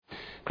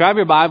Grab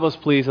your Bibles,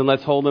 please, and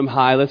let's hold them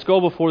high. Let's go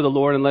before the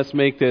Lord and let's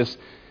make this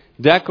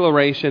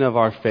declaration of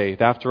our faith.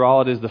 After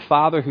all, it is the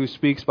Father who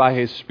speaks by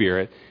His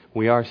Spirit.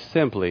 We are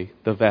simply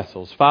the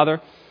vessels.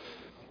 Father,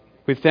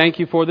 we thank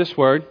you for this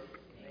word.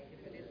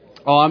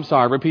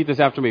 Repeat this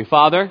after me.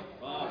 Father,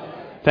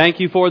 thank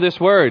you for this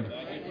word.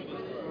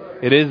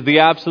 It is the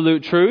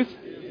absolute truth,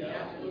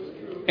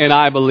 and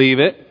I believe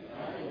it.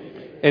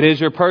 It is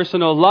your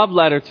personal love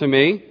letter to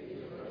me,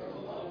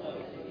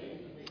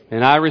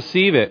 and I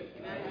receive it.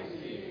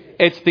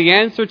 It's the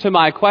answer to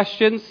my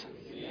questions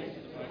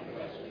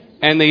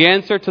and the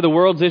answer to the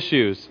world's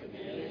issues.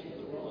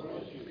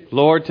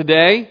 Lord,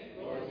 today,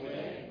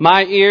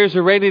 my ears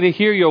are ready to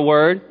hear your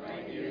word.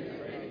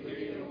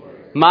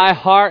 My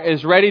heart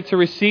is ready to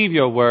receive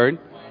your word.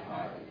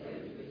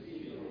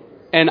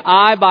 And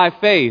I, by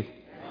faith,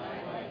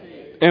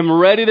 am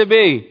ready to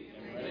be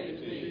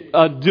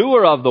a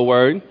doer of the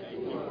word,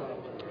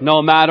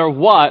 no matter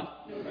what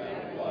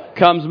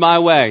comes my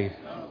way.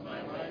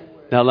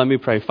 Now let me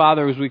pray.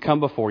 Father, as we come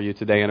before you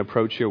today and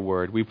approach your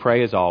word, we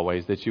pray as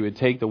always that you would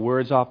take the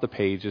words off the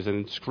pages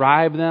and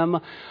inscribe them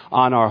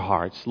on our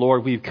hearts.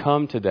 Lord, we've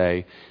come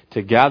today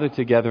to gather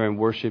together and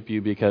worship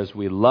you because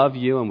we love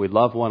you and we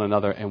love one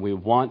another and we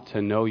want to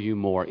know you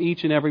more.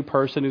 Each and every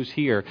person who's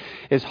here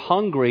is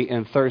hungry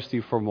and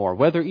thirsty for more.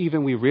 Whether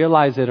even we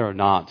realize it or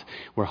not,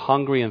 we're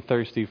hungry and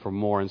thirsty for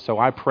more. And so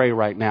I pray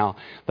right now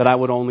that I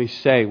would only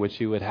say what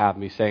you would have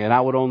me say, and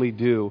I would only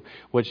do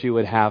what you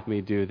would have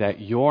me do,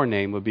 that your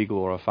name would be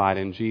glorified.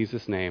 In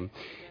Jesus' name,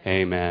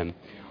 amen.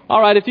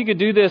 All right, if you could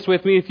do this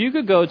with me, if you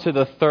could go to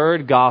the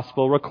third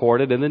gospel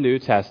recorded in the New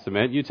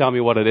Testament. You tell me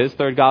what it is.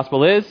 Third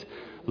gospel is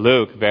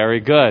Luke. Very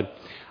good.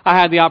 I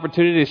had the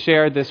opportunity to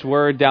share this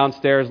word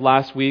downstairs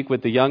last week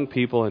with the young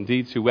people,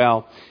 indeed too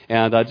well,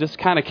 and just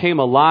kind of came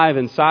alive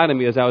inside of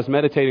me as I was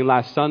meditating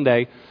last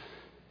Sunday,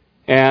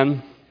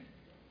 and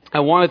I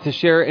wanted to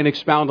share and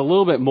expound a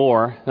little bit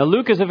more. Now,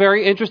 Luke is a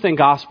very interesting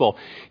gospel.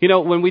 You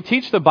know, when we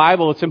teach the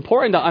Bible, it's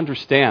important to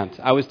understand.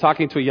 I was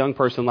talking to a young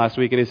person last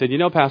week, and he said, you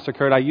know, Pastor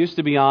Kurt, I used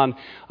to be on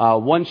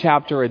one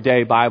chapter a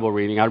day Bible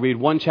reading. I read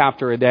one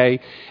chapter a day.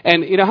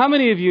 And, you know, how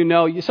many of you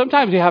know,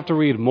 sometimes you have to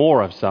read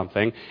more of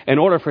something in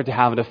order for it to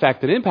have an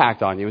effect and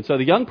impact on you. And so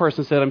the young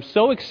person said, I'm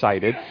so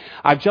excited.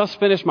 I've just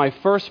finished my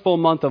first full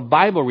month of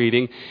Bible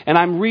reading, and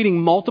I'm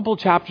reading multiple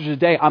chapters a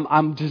day.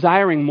 I'm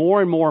desiring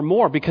more and more and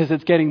more because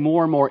it's getting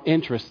more and more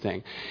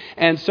interesting.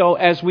 And so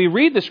as we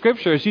read the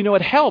scriptures, you know,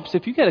 it helps.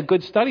 If you get a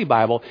good study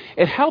Bible,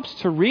 it helps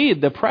to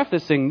read the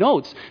prefacing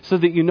notes so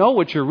that you know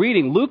what you're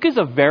reading. Luke is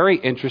a very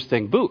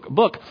interesting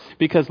book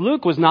because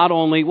Luke was not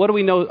only, what do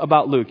we know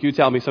about Luke? You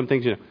tell me some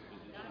things you know.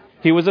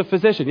 He was a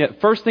physician. Yeah,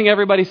 first thing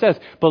everybody says.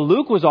 But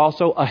Luke was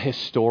also a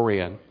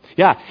historian.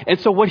 Yeah, and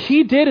so what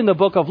he did in the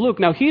book of Luke,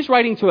 now he's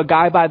writing to a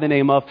guy by the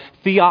name of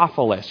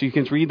Theophilus. You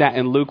can read that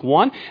in Luke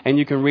 1, and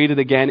you can read it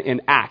again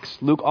in Acts.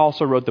 Luke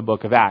also wrote the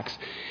book of Acts.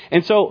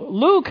 And so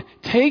Luke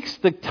takes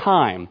the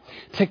time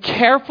to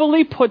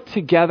carefully put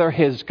together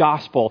his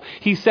gospel.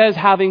 He says,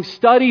 having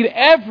studied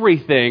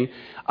everything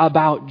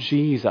about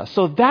Jesus.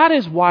 So that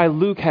is why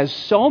Luke has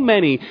so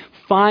many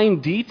fine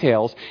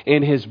details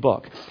in his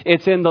book.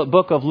 It's in the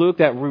book of Luke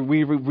that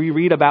we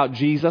read about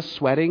Jesus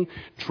sweating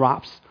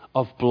drops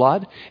of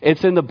blood.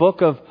 It's in the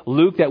book of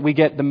Luke that we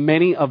get the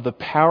many of the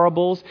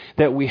parables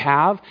that we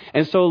have.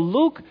 And so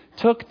Luke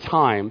took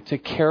time to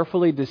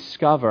carefully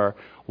discover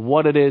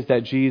what it is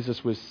that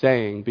Jesus was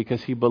saying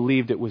because he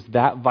believed it was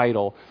that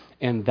vital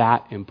and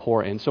that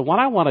important. So what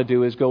I want to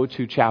do is go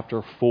to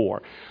chapter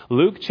 4.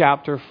 Luke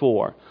chapter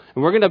 4.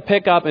 And we're going to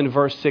pick up in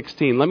verse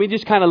 16. Let me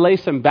just kind of lay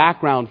some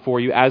background for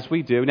you as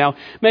we do. Now,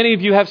 many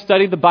of you have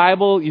studied the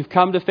Bible. You've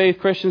come to Faith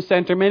Christian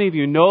Center. Many of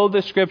you know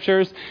the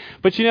scriptures.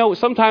 But you know,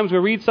 sometimes we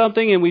read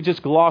something and we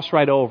just gloss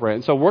right over it.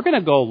 And so we're going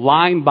to go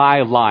line by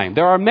line.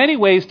 There are many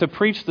ways to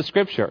preach the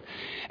scripture.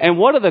 And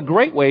one of the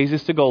great ways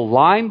is to go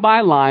line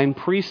by line,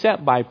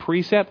 precept by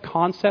precept,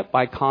 concept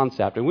by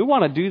concept. And we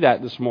want to do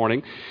that this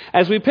morning.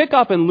 As we pick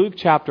up in Luke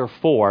chapter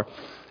 4,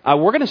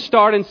 we're going to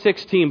start in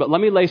 16, but let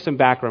me lay some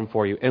background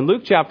for you. In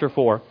Luke chapter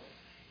 4,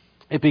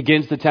 it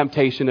begins the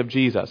temptation of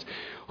Jesus.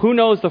 Who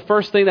knows the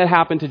first thing that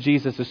happened to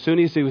Jesus as soon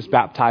as he was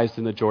baptized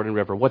in the Jordan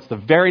River? What's the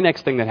very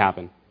next thing that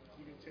happened?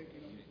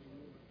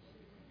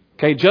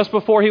 Okay, just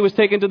before he was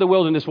taken to the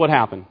wilderness, what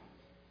happened?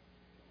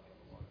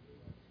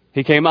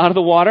 He came out of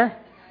the water.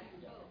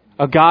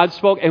 God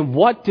spoke. And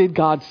what did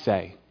God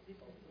say?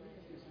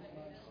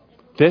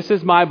 This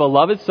is my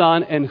beloved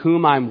Son in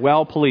whom I'm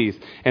well pleased.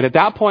 And at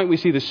that point, we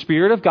see the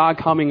Spirit of God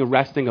coming and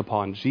resting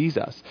upon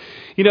Jesus.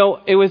 You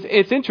know,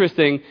 it's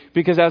interesting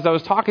because as I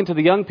was talking to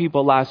the young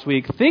people last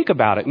week, think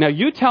about it. Now,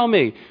 you tell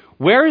me,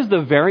 where is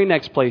the very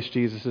next place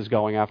Jesus is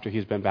going after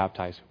he's been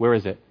baptized? Where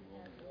is it?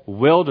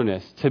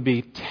 Wilderness, to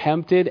be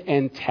tempted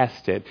and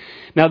tested.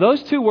 Now,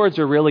 those two words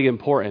are really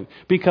important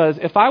because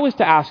if I was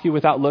to ask you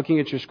without looking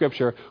at your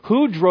scripture,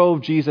 who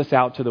drove Jesus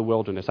out to the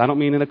wilderness? I don't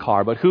mean in a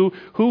car, but who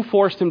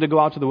forced him to go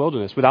out to the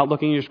wilderness without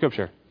looking at your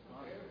scripture?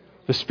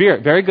 The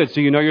Spirit. Very good. So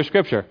you know your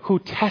scripture. Who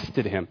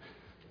tested him?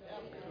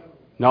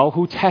 No,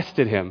 who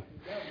tested him?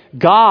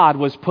 God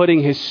was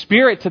putting his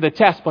Spirit to the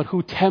test, but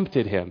who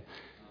tempted him?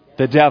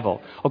 The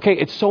devil. Okay,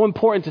 it's so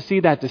important to see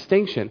that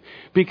distinction,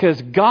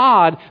 because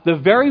God, the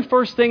very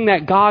first thing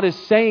that God is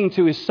saying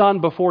to his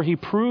son before he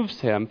proves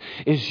him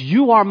is,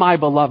 you are my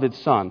beloved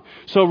son.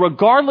 So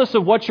regardless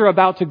of what you're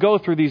about to go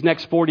through these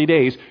next 40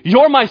 days,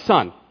 you're my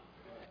son.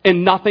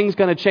 And nothing's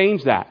going to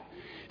change that.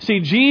 See,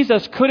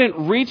 Jesus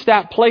couldn't reach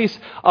that place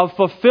of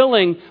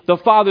fulfilling the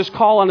Father's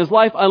call on his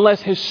life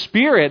unless his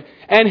Spirit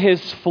and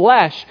his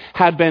flesh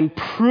had been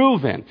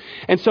proven.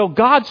 And so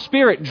God's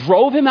Spirit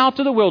drove him out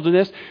to the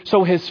wilderness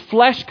so his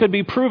flesh could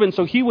be proven,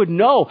 so he would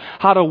know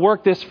how to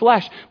work this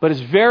flesh. But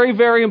it's very,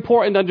 very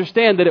important to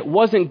understand that it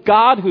wasn't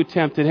God who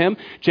tempted him.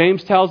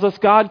 James tells us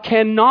God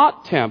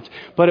cannot tempt,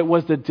 but it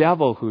was the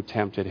devil who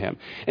tempted him.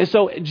 And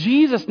so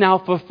Jesus now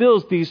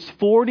fulfills these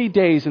 40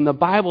 days, and the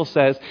Bible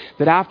says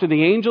that after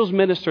the angels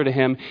minister to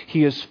him,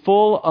 he is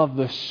full of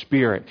the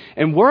Spirit.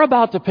 And we're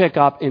about to pick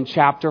up in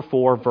chapter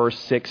 4, verse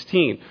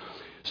 16.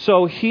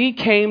 So he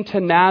came to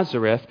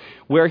Nazareth,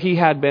 where he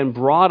had been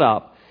brought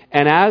up,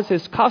 and as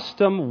his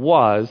custom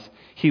was,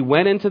 he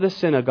went into the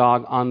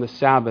synagogue on the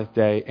Sabbath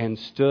day and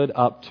stood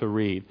up to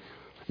read.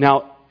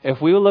 Now,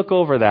 if we look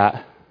over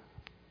that,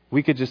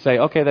 we could just say,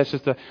 okay, that's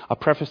just a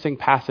prefacing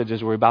passage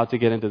as we're about to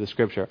get into the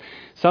scripture.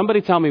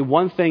 Somebody tell me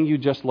one thing you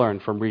just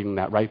learned from reading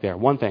that right there.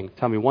 One thing.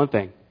 Tell me one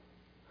thing.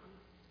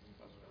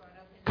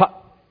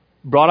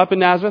 Brought up in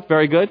Nazareth.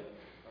 Very good.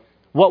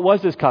 What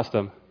was his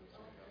custom?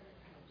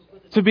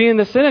 To be in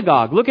the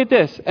synagogue. Look at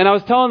this. And I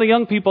was telling the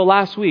young people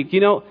last week,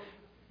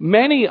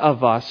 many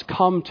of us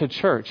come to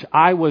church.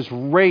 I was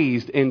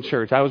raised in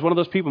church. I was one of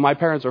those people. My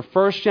parents are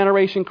first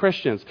generation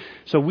Christians.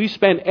 So we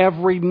spent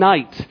every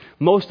night,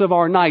 most of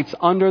our nights,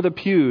 under the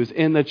pews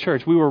in the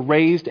church. We were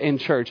raised in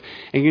church.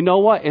 And you know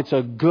what? It's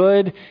a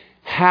good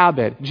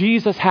habit.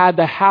 Jesus had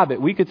the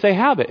habit. We could say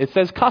habit. It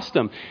says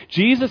custom.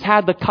 Jesus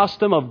had the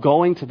custom of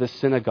going to the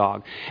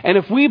synagogue. And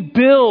if we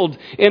build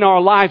in our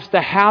lives the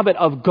habit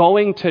of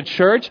going to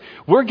church,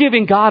 we're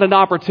giving God an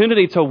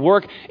opportunity to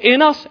work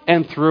in us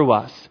and through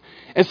us.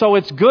 And so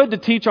it's good to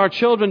teach our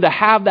children to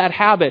have that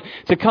habit,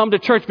 to come to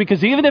church,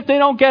 because even if they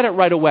don't get it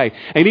right away,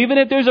 and even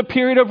if there's a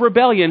period of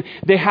rebellion,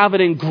 they have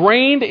it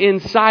ingrained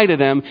inside of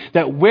them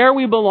that where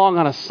we belong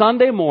on a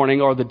Sunday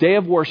morning or the day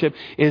of worship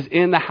is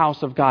in the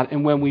house of God.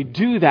 And when we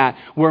do that,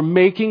 we're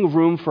making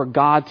room for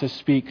God to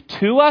speak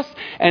to us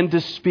and to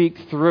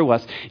speak through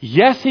us.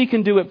 Yes, he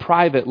can do it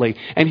privately,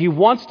 and he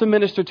wants to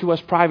minister to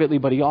us privately,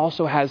 but he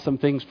also has some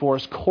things for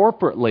us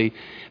corporately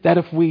that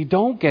if we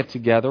don't get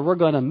together, we're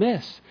going to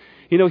miss.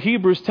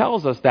 Hebrews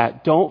tells us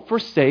that. Don't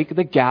forsake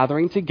the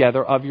gathering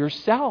together of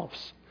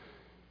yourselves,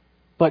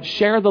 but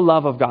share the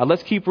love of God.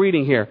 Let's keep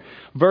reading here.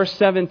 Verse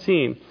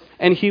 17.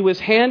 And he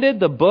was handed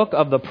the book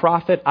of the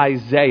prophet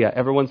Isaiah.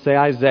 Everyone say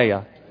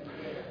Isaiah.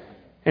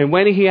 And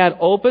when he had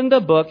opened the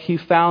book, he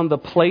found the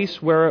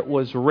place where it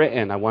was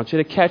written. I want you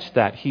to catch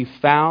that. He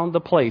found the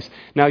place.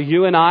 Now,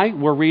 you and I,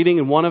 we're reading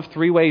in one of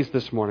three ways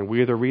this morning.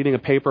 We're either reading a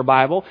paper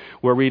Bible,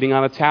 we're reading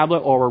on a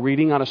tablet, or we're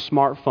reading on a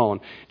smartphone.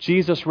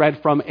 Jesus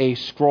read from a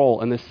scroll.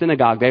 In the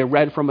synagogue, they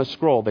read from a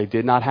scroll. They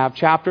did not have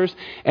chapters,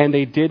 and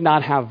they did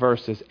not have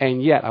verses.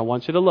 And yet, I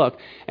want you to look.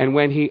 And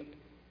when he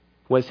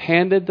was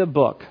handed the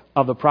book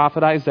of the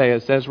prophet Isaiah,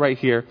 it says right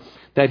here,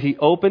 that he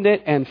opened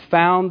it and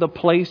found the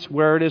place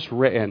where it is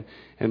written.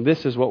 And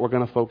this is what we're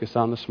going to focus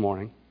on this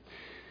morning.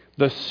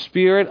 The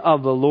Spirit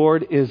of the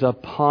Lord is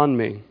upon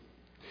me,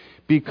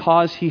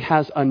 because he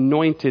has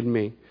anointed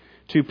me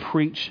to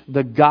preach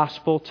the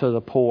gospel to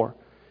the poor.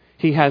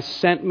 He has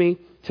sent me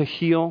to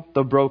heal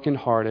the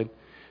brokenhearted,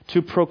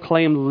 to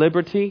proclaim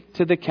liberty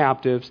to the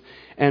captives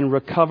and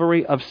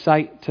recovery of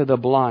sight to the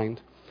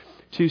blind,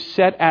 to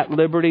set at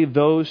liberty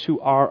those who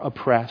are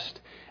oppressed,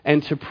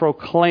 and to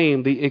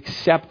proclaim the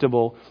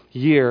acceptable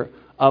year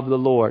of the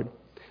Lord.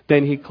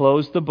 Then he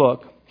closed the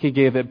book, he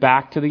gave it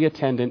back to the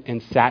attendant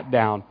and sat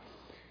down.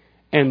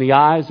 And the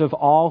eyes of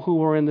all who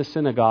were in the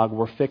synagogue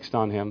were fixed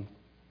on him.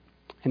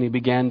 And he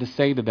began to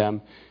say to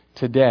them,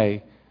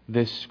 today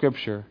this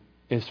scripture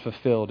is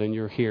fulfilled in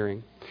your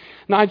hearing.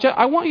 Now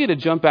I want you to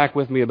jump back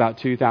with me about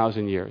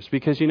 2,000 years,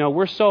 because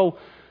we're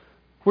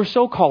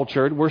so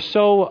cultured, we're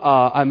so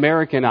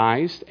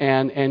Americanized,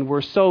 and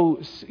we're so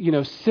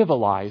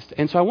civilized.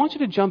 And so I want you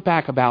to jump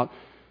back about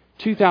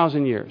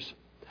 2,000 years.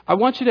 I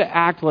want you to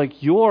act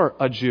like you're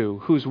a Jew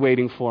who's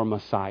waiting for a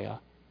Messiah.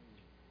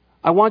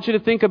 I want you to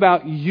think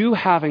about you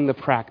having the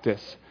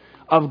practice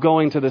of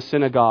going to the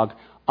synagogue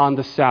on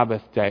the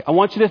Sabbath day. I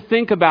want you to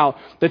think about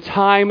the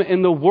time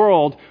in the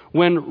world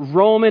when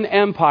Roman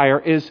Empire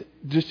is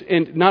just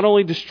not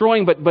only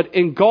destroying, but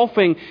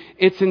engulfing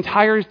its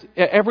entire,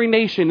 every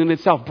nation in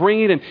itself,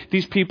 bringing in.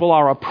 These people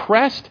are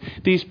oppressed.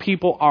 These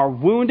people are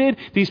wounded.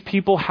 These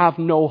people have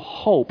no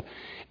hope.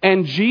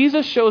 And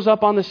Jesus shows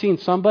up on the scene,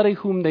 somebody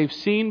whom they've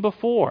seen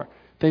before.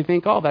 They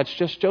think, oh, that's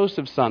just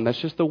Joseph's son. That's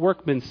just the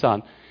workman's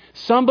son.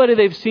 Somebody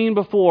they've seen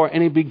before,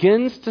 and he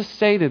begins to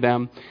say to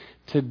them,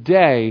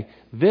 today,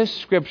 this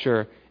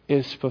scripture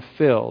is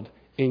fulfilled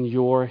in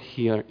your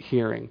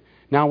hearing.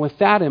 Now, with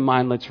that in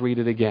mind, let's read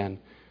it again.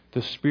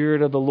 The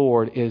Spirit of the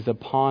Lord is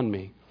upon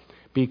me,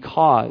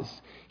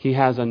 because He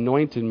has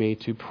anointed me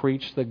to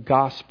preach the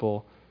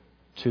gospel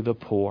to the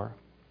poor.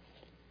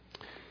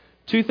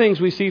 Two things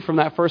we see from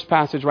that first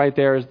passage right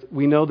there is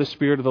we know the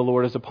Spirit of the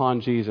Lord is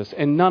upon Jesus.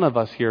 And none of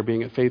us here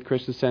being at Faith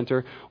Christian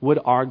Center would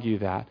argue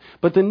that.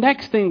 But the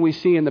next thing we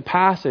see in the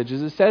passage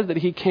is it says that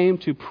He came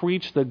to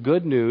preach the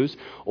good news,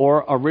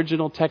 or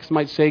original text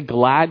might say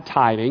glad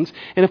tidings.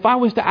 And if I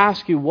was to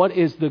ask you, what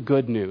is the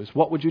good news?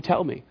 What would you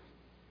tell me?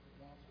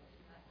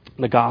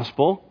 The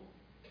gospel.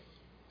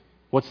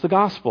 What's the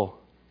gospel?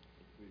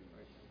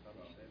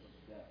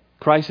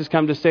 Christ has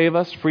come to save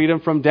us, freedom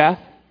from death.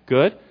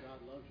 Good.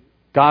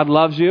 God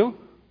loves you.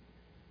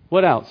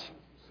 What else?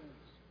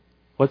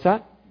 What's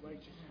that?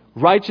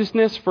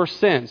 Righteousness for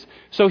sins.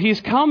 So He's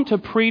come to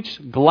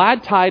preach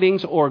glad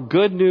tidings or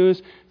good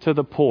news to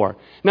the poor.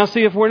 Now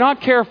see, if we're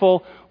not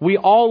careful, we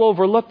all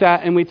overlook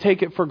that and we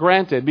take it for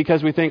granted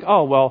because we think,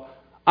 oh, well,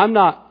 I'm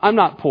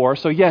not poor.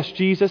 So yes,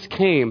 Jesus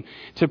came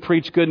to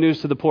preach good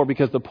news to the poor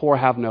because the poor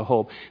have no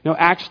hope. No,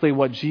 actually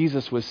what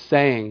Jesus was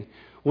saying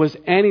was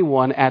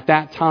anyone at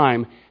that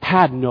time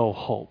had no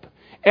hope.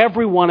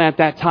 Everyone at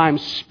that time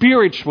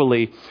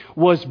spiritually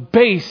was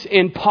base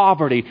in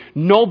poverty.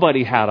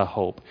 Nobody had a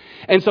hope.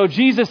 And so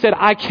Jesus said,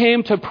 I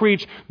came to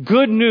preach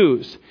good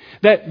news,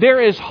 that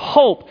there is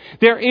hope.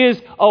 There is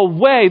a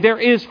way. There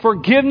is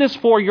forgiveness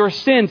for your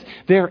sins.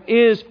 There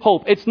is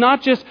hope. It's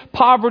not just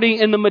poverty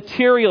in the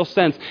material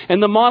sense, in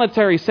the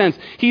monetary sense.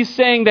 He's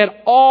saying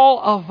that all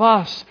of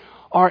us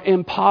are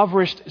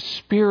impoverished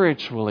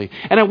spiritually.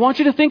 And I want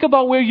you to think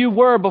about where you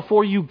were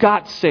before you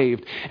got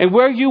saved and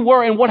where you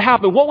were and what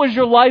happened. What was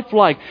your life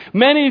like?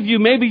 Many of you,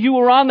 maybe you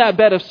were on that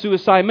bed of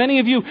suicide. Many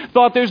of you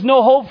thought there's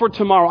no hope for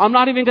tomorrow. I'm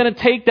not even going to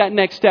take that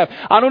next step.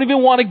 I don't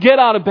even want to get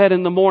out of bed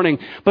in the morning.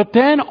 But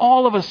then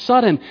all of a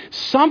sudden,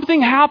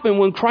 something happened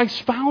when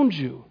Christ found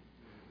you.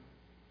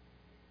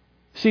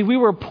 See, we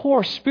were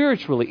poor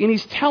spiritually, and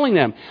He's telling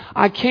them,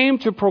 I came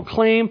to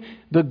proclaim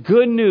the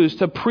good news,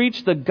 to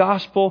preach the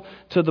gospel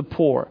to the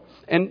poor.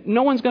 And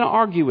no one's going to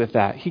argue with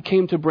that. He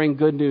came to bring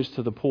good news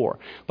to the poor.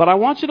 But I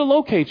want you to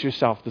locate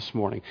yourself this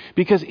morning,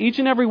 because each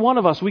and every one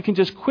of us, we can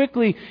just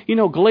quickly,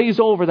 glaze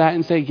over that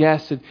and say,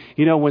 yes,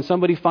 when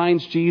somebody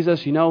finds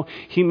Jesus,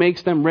 He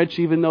makes them rich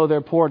even though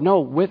they're poor. No,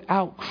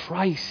 without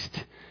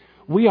Christ,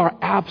 we are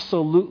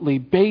absolutely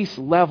base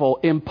level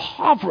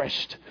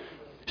impoverished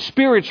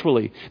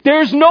spiritually.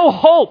 There's no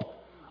hope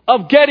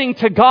of getting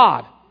to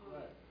God.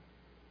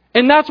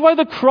 And that's why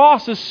the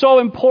cross is so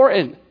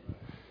important.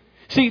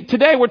 See,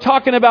 today we're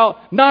talking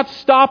about not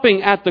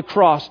stopping at the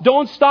cross.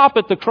 Don't stop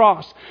at the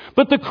cross.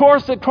 But the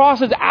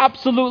cross is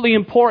absolutely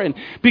important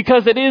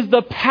because it is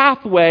the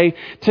pathway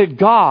to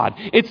God.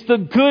 It's the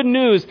good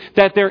news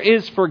that there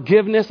is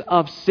forgiveness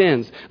of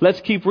sins.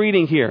 Let's keep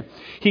reading here.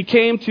 He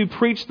came to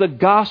preach the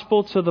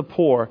gospel to the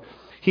poor.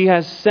 He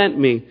has sent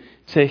me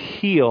to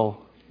heal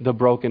the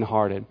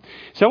brokenhearted.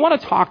 So I want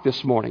to talk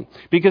this morning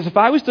because if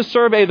I was to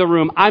survey the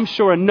room, I'm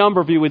sure a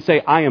number of you would say,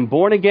 I am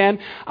born again,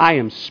 I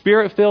am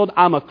spirit-filled,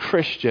 I'm a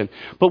Christian.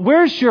 But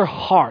where's your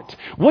heart?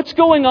 What's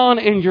going on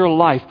in your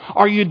life?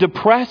 Are you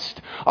depressed?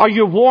 Are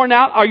you worn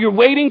out? Are you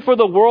waiting for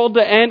the world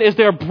to end? Is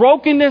there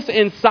brokenness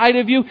inside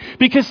of you?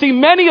 Because see,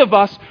 many of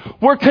us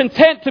were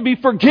content to be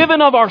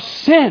forgiven of our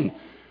sin.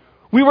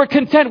 We were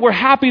content. We're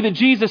happy that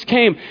Jesus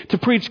came to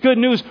preach good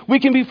news. We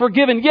can be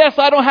forgiven. Yes,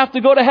 I don't have to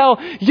go to hell.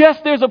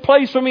 Yes, there's a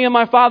place for me in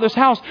my Father's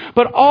house.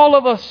 But all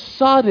of a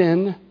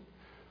sudden,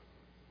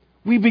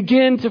 we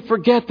begin to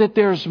forget that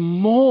there's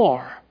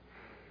more.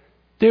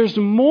 There's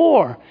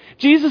more.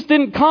 Jesus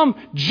didn't come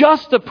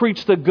just to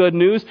preach the good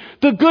news.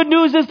 The good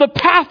news is the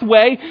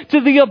pathway to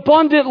the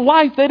abundant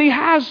life that He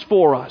has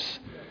for us.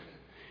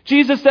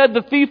 Jesus said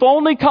the thief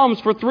only comes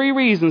for 3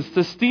 reasons: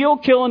 to steal,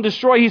 kill, and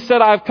destroy. He said,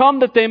 I've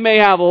come that they may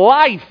have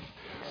life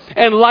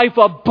and life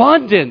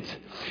abundant.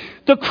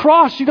 The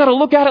cross, you got to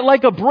look at it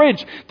like a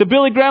bridge. The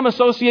Billy Graham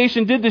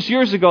Association did this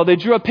years ago. They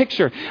drew a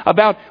picture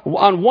about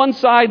on one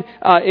side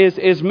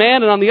is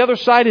man and on the other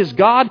side is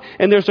God.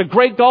 And there's a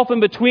great gulf in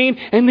between.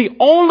 And the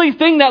only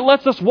thing that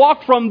lets us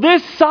walk from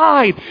this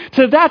side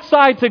to that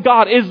side to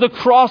God is the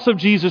cross of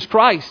Jesus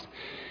Christ.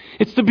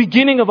 It's the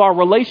beginning of our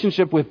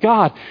relationship with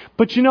God.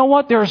 But you know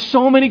what? There are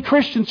so many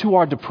Christians who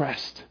are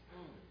depressed.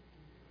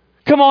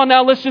 Come on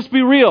now, let's just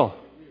be real.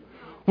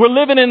 We're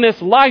living in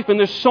this life and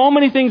there's so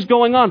many things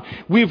going on.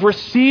 We've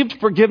received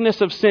forgiveness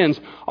of sins.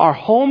 Our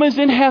home is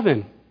in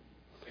heaven.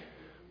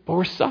 But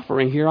we're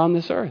suffering here on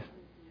this earth.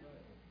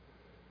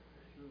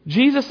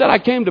 Jesus said, I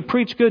came to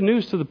preach good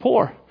news to the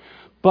poor.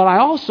 But I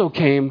also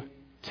came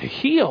to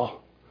heal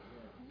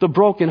the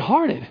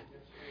brokenhearted.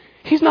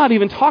 He's not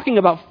even talking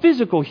about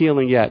physical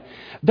healing yet.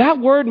 That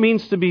word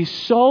means to be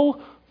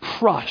so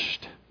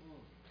crushed.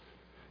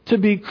 To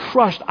be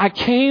crushed. I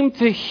came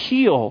to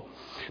heal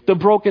the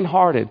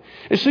brokenhearted.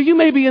 And so you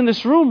may be in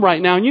this room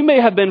right now and you may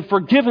have been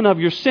forgiven of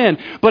your sin.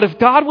 But if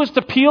God was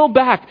to peel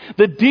back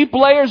the deep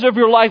layers of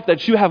your life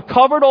that you have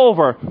covered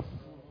over,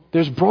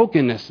 there's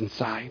brokenness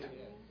inside.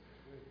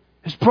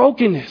 There's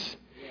brokenness.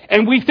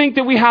 And we think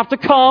that we have to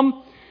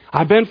come.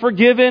 I've been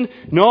forgiven.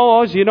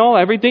 No,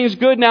 everything's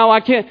good now.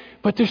 I can't.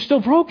 But there's still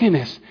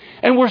brokenness.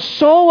 And we're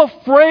so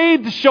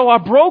afraid to show our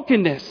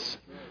brokenness.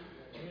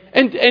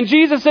 And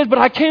Jesus says, but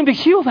I came to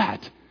heal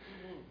that.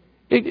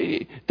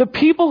 The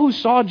people who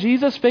saw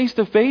Jesus face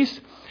to face,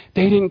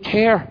 they didn't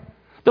care.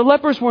 The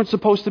lepers weren't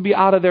supposed to be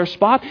out of their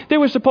spot. They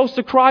were supposed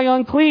to cry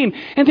unclean.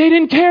 And they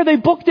didn't care. They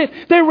booked it.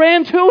 They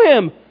ran to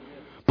him.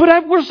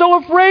 But we're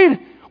so afraid.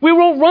 We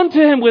won't run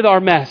to him with our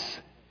mess.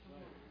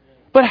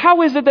 But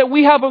how is it that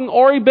we haven't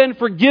already been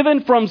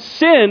forgiven from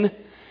sin?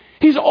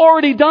 He's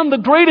already done the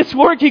greatest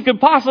work he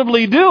could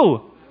possibly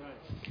do.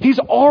 He's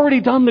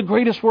already done the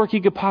greatest work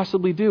he could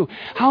possibly do.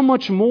 How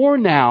much more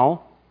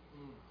now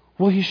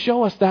will he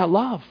show us that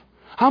love?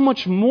 How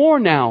much more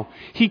now?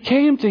 He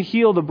came to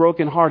heal the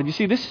brokenhearted. You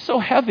see, this is so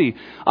heavy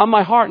on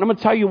my heart, and I'm going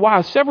to tell you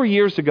why. Several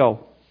years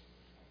ago,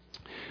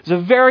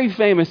 there's a very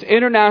famous,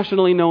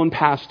 internationally known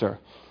pastor,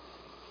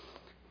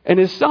 and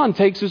his son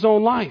takes his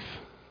own life.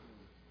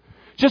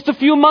 Just a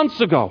few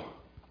months ago,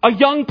 a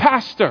young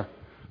pastor,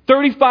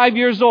 35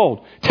 years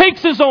old,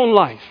 takes his own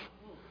life.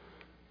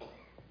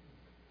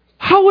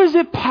 How is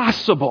it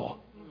possible?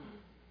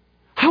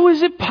 How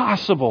is it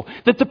possible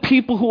that the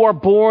people who are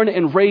born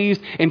and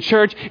raised in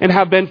church and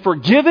have been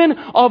forgiven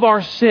of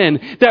our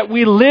sin, that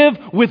we live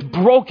with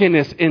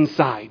brokenness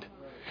inside?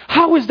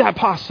 How is that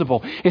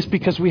possible? It's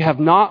because we have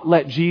not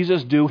let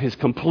Jesus do his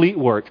complete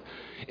work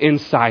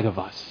inside of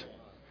us.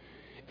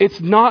 It's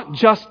not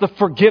just the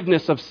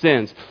forgiveness of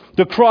sins.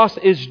 The cross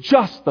is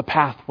just the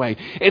pathway.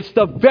 It's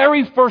the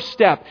very first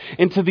step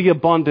into the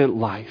abundant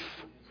life.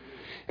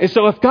 And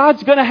so if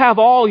God's going to have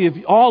all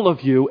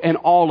of you and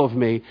all of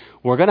me,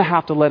 we're going to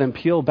have to let him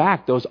peel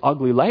back those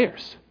ugly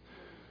layers.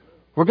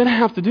 We're going to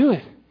have to do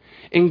it.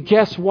 And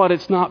guess what?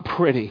 It's not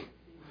pretty.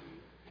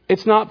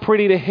 It's not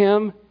pretty to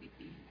him,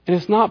 and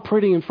it's not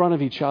pretty in front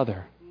of each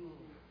other.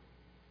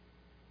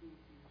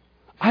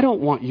 I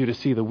don't want you to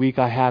see the week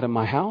I had in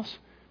my house,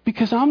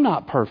 because I'm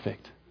not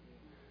perfect.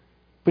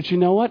 But you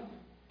know what?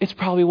 It's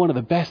probably one of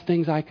the best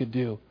things I could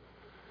do.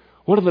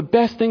 One of the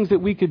best things that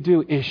we could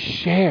do is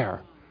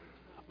share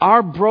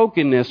our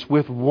brokenness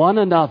with one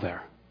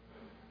another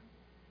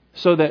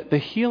so that the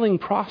healing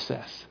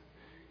process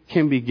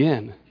can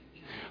begin.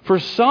 For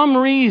some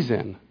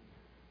reason,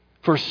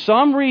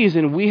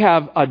 we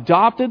have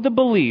adopted the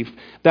belief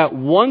that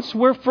once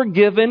we're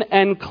forgiven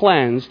and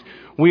cleansed,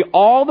 we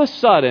all of a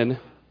sudden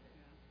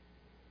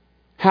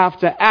have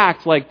to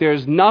act like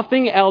there's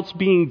nothing else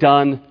being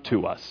done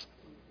to us.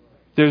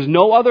 There's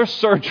no other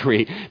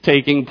surgery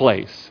taking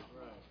place.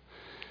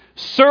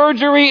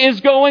 Surgery is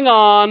going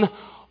on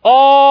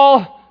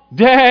all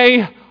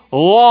day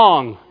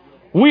long.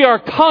 We are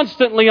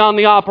constantly on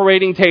the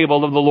operating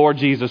table of the Lord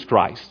Jesus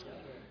Christ.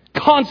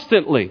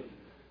 Constantly.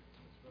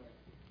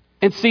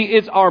 And see,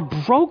 it's our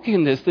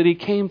brokenness that he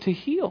came to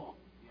heal.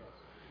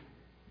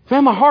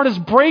 Man, my heart is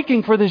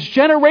breaking for this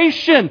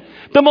generation,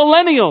 the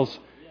millennials.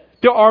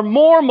 There are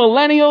more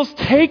millennials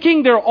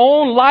taking their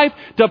own life.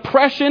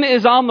 Depression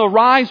is on the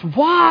rise.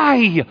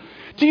 Why?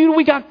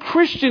 We got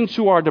Christians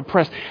who are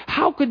depressed.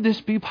 How could this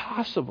be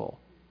possible?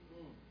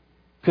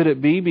 Could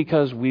it be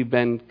because we've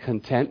been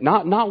content,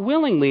 not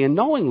willingly and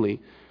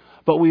knowingly,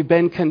 but we've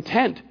been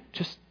content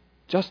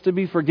just to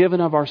be forgiven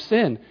of our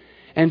sin?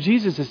 And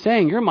Jesus is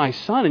saying, you're my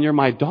son and you're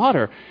my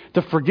daughter.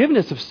 The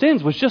forgiveness of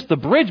sins was just the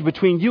bridge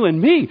between you and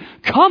me.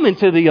 Come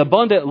into the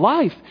abundant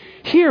life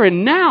here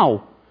and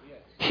now.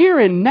 Here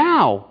and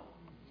now.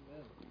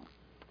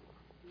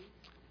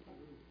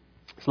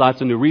 There's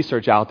lots of new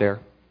research out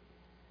there.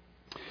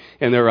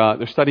 And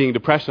they're studying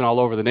depression all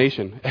over the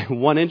nation. And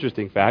one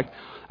interesting fact,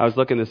 I was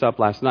looking this up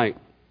last night.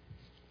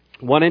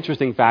 One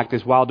interesting fact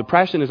is while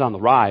depression is on the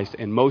rise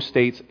in most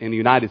states in the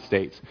United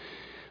States,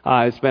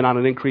 it's been on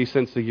an increase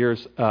since the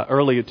years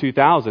early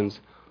 2000s,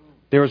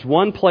 there is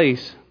one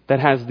place that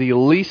has the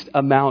least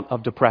amount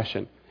of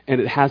depression, and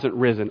it hasn't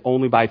risen,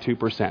 only by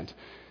 2%.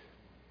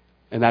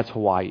 And that's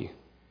Hawaii.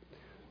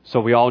 So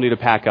we all need to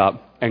pack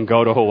up and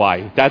go to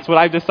Hawaii. That's what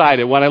I've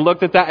decided. When I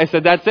looked at that, I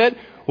said, that's it.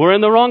 We're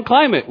in the wrong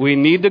climate. We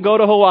need to go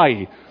to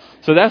Hawaii.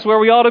 So that's where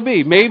we ought to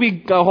be.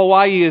 Maybe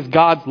Hawaii is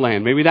God's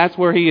land. Maybe that's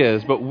where he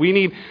is. But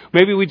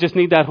maybe we just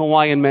need that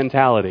Hawaiian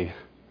mentality.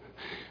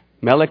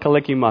 Mele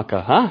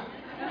kalikimaka, huh?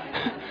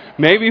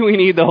 Maybe we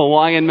need the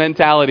Hawaiian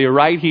mentality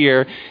right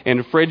here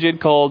in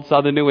frigid, cold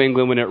southern New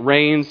England when it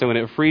rains and when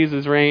it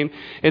freezes rain.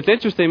 It's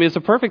interesting. It's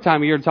a perfect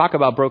time of year to talk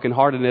about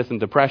brokenheartedness and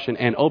depression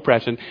and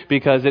oppression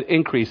because it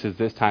increases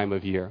this time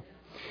of year.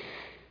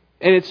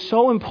 And it's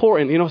so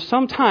important.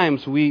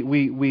 Sometimes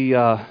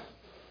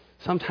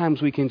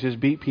sometimes we can just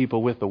beat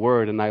people with the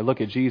word. And I look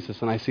at Jesus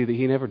and I see that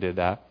he never did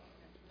that.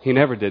 He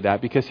never did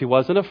that because he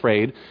wasn't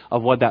afraid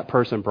of what that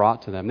person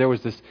brought to them. There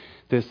was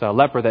this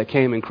leper that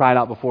came and cried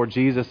out before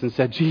Jesus and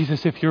said,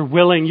 Jesus, if you're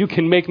willing, you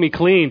can make me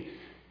clean.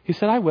 He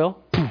said, I will.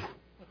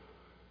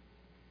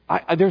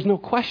 There's no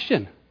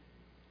question.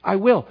 I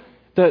will.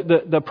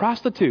 The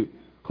prostitute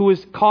who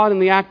was caught in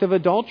the act of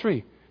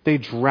adultery, they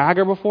drag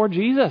her before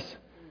Jesus.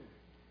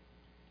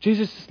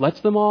 Jesus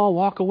lets them all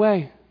walk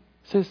away.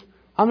 Says,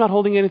 I'm not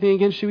holding anything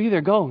against you either.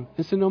 Go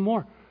and sin no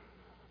more.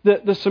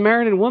 the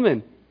Samaritan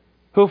woman,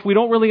 who, if we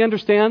don't really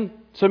understand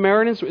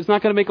Samaritans, it's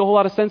not going to make a whole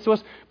lot of sense to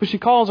us, but she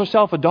calls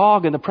herself a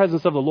dog in the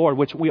presence of the Lord,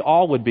 which we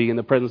all would be in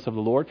the presence of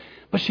the Lord.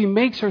 But she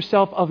makes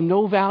herself of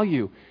no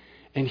value.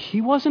 And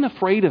he wasn't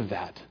afraid of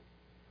that.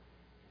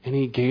 And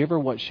he gave her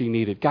what she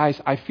needed. Guys,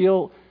 I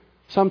feel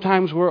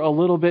sometimes we're a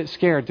little bit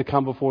scared to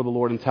come before the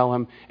Lord and tell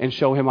him and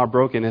show him our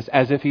brokenness,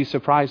 as if he's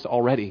surprised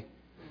already.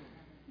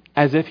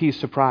 As if he's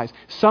surprised.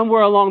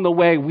 Somewhere along the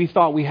way, we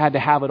thought we had to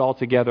have it all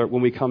together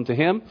when we come to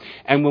him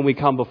and when we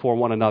come before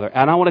one another.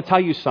 And I want to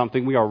tell you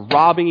something. We are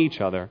robbing each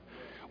other.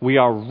 We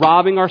are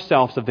robbing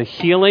ourselves of the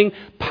healing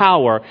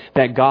power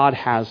that God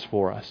has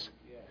for us.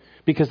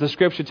 Because the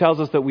Scripture tells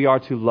us that we are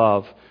to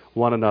love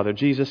one another.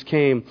 Jesus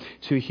came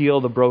to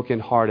heal the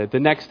brokenhearted. The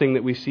next thing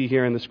that we see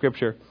here in the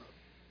Scripture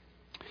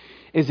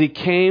is he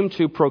came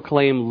to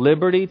proclaim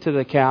liberty to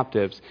the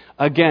captives.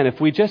 Again,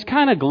 if we just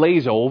kind of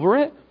glaze over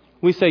it,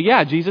 we say,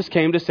 yeah, Jesus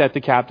came to set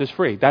the captives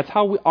free. That's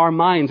how our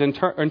minds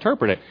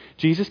interpret it.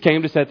 Jesus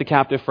came to set the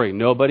captive free.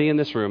 Nobody in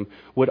this room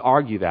would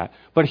argue that.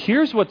 But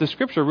here's what the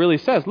Scripture really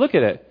says. Look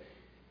at it.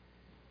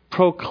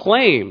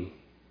 Proclaim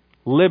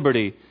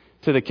liberty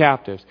to the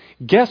captives.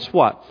 Guess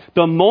what?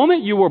 The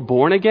moment you were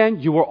born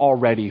again, you were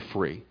already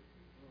free.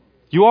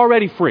 You're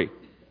already free.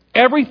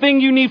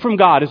 Everything you need from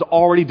God is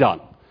already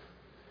done.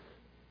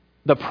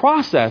 The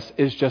process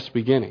is just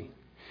beginning.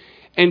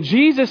 And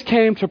Jesus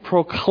came to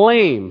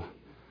proclaim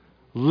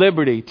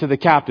liberty to the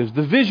captives.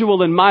 The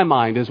visual in my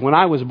mind is when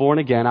I was born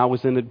again,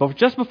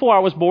 just before I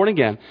was born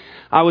again,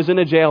 I was in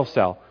a jail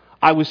cell.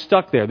 I was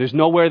stuck there. There's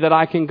nowhere that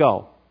I can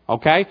go.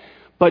 Okay?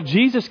 But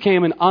Jesus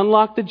came and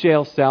unlocked the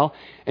jail cell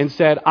and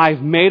said,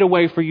 I've made a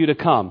way for you to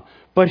come.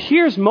 But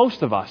here's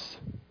most of us.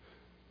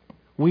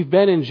 We've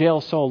been in jail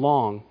so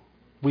long,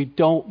 we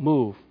don't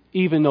move,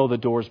 even though the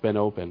door's been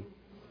open.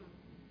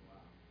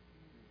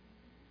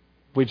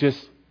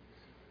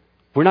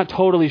 We're not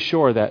totally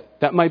sure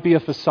that might be a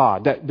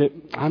facade. That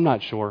I'm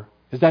not sure.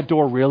 Is that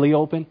door really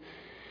open?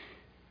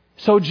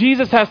 So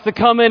Jesus has to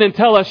come in and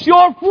tell us,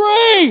 you're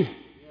free!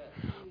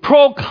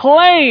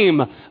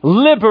 Proclaim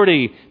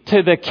liberty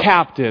to the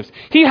captives.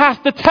 He has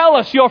to tell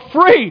us you're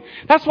free.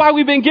 That's why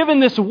we've been given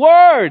this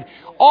word.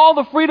 All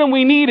the freedom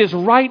we need is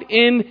right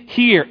in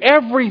here.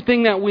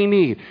 Everything that we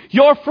need.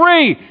 You're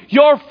free.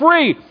 You're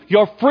free.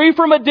 You're free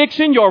from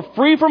addiction. You're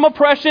free from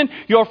oppression.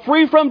 You're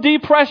free from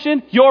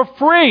depression. You're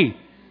free.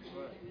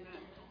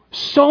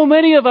 So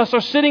many of us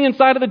are sitting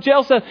inside of the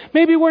jail cell.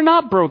 Maybe we're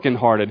not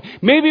brokenhearted.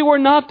 Maybe we're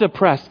not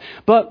depressed.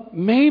 But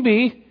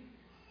maybe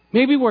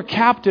we're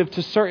captive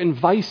to certain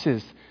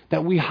vices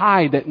that we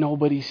hide that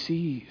nobody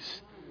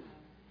sees.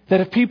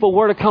 That if people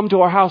were to come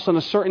to our house on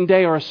a certain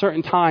day or a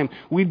certain time,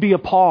 we'd be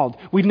appalled.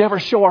 We'd never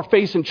show our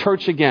face in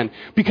church again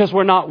because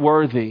we're not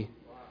worthy.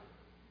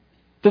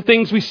 The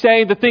things we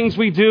say, the things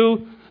we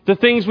do, the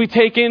things we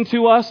take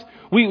into us,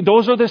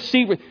 those are the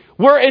secret.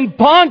 We're in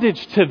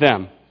bondage to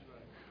them.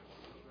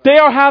 They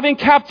are having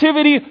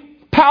captivity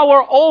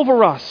power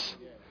over us.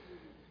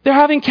 They're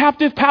having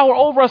captive power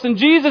over us. And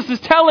Jesus is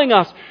telling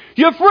us,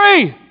 you're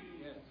free.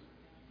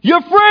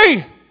 You're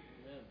free.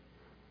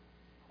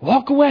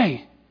 Walk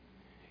away.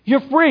 You're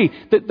free.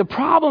 The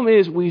problem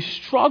is we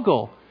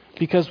struggle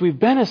because we've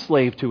been a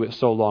slave to it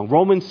so long.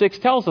 Romans 6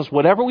 tells us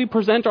whatever we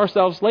present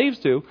ourselves slaves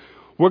to,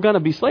 we're going to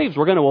be slaves.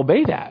 We're going to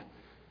obey that.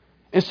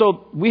 And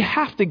so we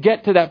have to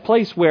get to that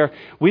place where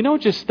we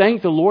don't just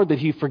thank the Lord that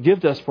He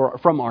forgives us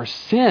from our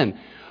sin,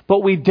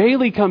 but we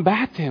daily come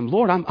back to Him.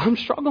 Lord, I'm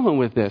struggling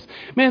with this.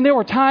 Man, there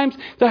were times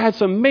that I had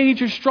some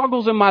major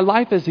struggles in my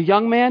life as a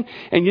young man.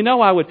 And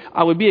I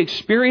would be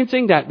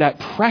experiencing that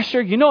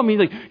pressure.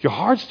 Like your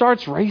heart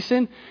starts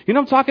racing. You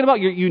know what I'm talking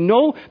about? You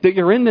know that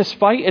you're in this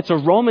fight. It's a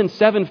Romans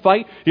 7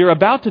 fight. You're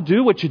about to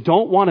do what you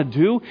don't want to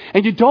do.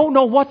 And you don't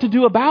know what to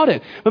do about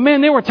it. But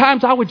man, there were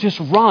times I would just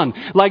run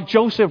like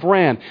Joseph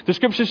ran. The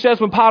Scripture says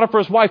when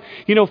Potiphar's wife,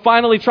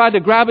 finally tried to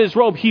grab his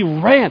robe, he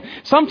ran.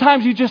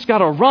 Sometimes you just got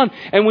to run.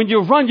 And when you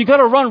run, you got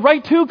to run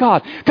right to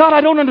God. God, I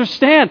don't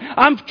understand.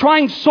 I'm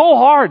trying so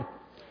hard.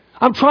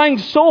 I'm trying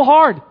so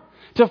hard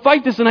to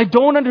fight this and I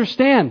don't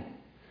understand.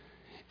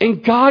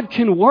 And God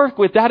can work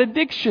with that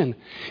addiction.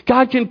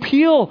 God can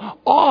peel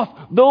off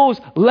those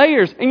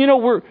layers.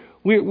 And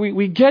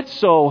we get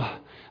so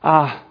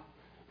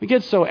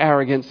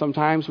arrogant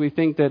sometimes. We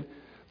think that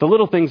the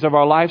little things of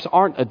our lives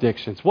aren't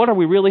addictions. What are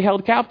we really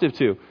held captive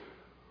to?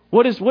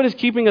 What is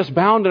keeping us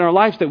bound in our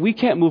lives that we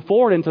can't move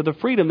forward into the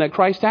freedom that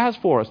Christ has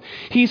for us?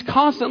 He's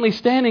constantly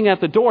standing at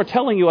the door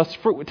telling us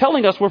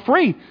we're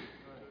free.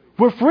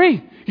 We're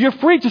free. You're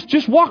free.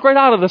 Just walk right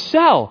out of the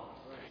cell.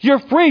 You're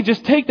free.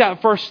 Just take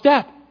that first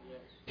step.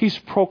 He's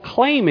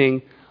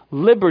proclaiming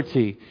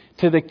liberty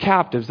to the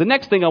captives. The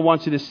next thing I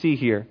want you to see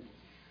here,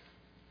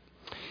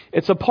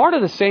 it's a part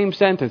of the same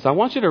sentence. I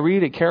want you to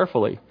read it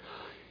carefully.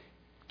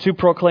 To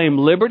proclaim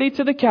liberty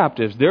to the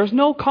captives, there's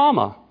no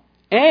comma,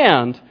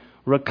 and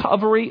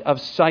recovery of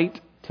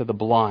sight to the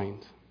blind.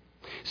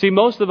 See,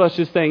 most of us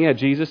just think, yeah,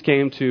 Jesus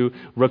came to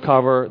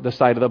recover the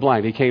sight of the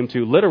blind. He came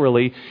to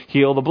literally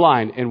heal the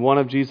blind. And one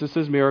of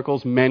Jesus'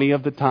 miracles, many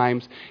of the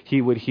times,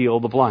 he would heal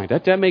the blind.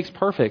 That makes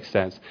perfect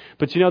sense.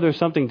 But you know, there's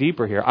something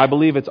deeper here. I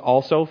believe it's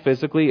also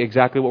physically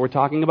exactly what we're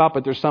talking about,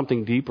 but there's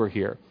something deeper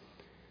here.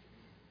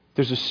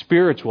 There's a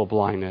spiritual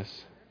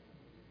blindness.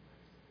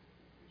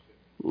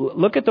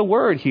 Look at the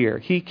word here.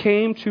 He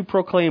came to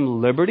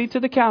proclaim liberty to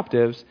the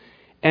captives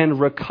and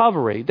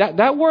recovery.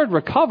 That word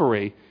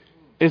recovery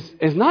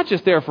is not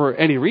just there for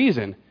any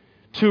reason.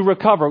 To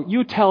recover.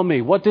 You tell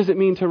me, what does it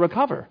mean to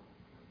recover?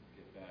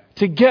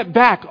 To get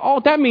back. Oh,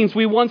 that means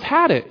we once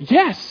had it.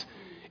 Yes.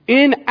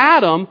 In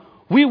Adam,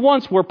 we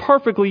once were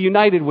perfectly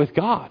united with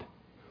God.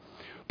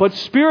 But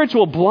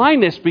spiritual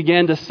blindness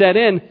began to set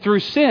in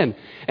through sin.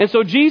 And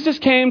so Jesus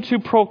came to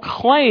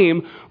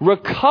proclaim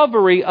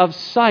recovery of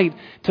sight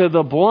to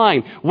the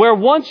blind. Where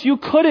once you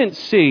couldn't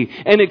see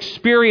and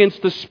experience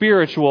the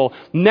spiritual,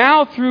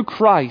 now through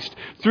Christ,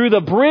 through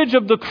the bridge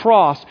of the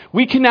cross,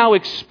 we can now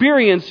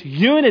experience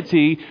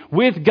unity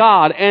with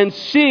God and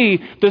see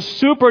the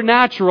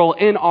supernatural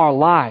in our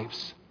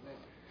lives.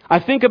 I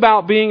think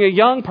about being a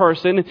young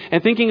person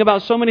and thinking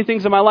about so many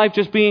things in my life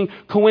just being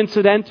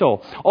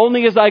coincidental.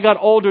 Only as I got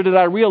older did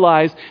I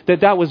realize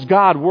that was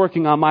God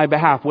working on my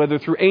behalf, whether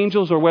through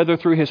angels or whether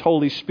through His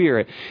Holy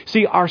Spirit.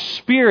 See, our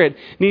spirit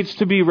needs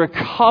to be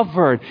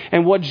recovered.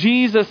 And what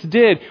Jesus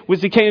did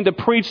was He came to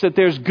preach that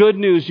there's good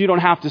news. You don't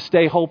have to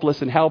stay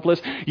hopeless and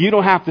helpless. You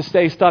don't have to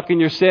stay stuck in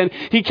your sin.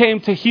 He came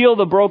to heal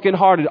the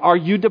brokenhearted. Are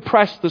you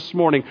depressed this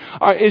morning?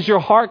 Is your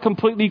heart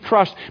completely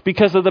crushed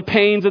because of the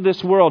pains of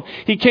this world?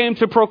 He came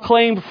to proclaim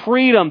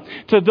freedom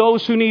to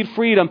those who need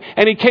freedom.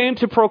 And He came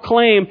to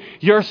proclaim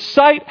your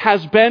sight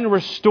has been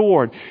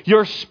restored.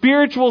 Your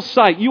spiritual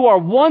sight. You are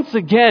once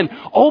again,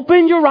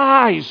 open your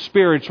eyes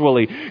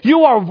spiritually.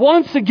 You are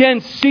once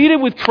again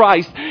seated with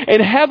Christ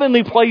in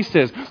heavenly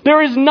places.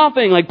 There is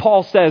nothing, like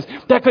Paul says,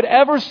 that could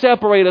ever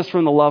separate us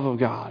from the love of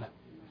God.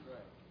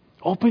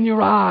 Open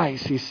your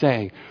eyes, he's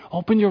saying.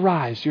 Open your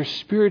eyes. Your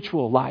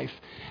spiritual life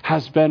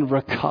has been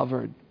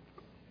recovered.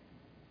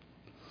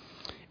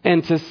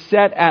 And to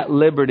set at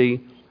liberty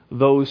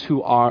those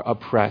who are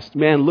oppressed.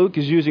 Man, Luke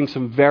is using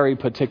some very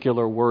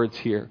particular words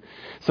here.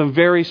 Some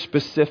very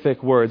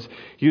specific words.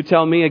 You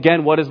tell me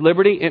again, what is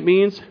liberty? It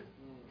means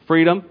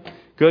freedom.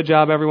 Good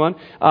job, everyone.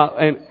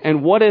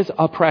 And what is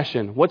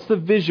oppression? What's the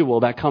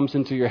visual that comes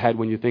into your head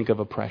when you think of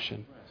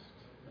oppression?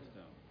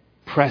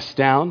 Press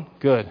down.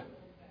 Good.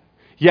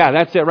 Yeah,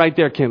 that's it right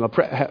there, Kim.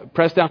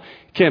 Press down.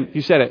 Kim,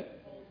 you said it.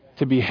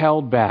 To be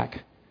held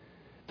back.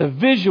 The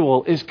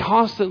visual is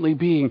constantly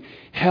being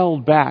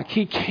held back.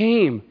 He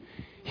came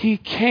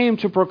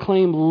to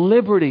proclaim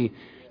liberty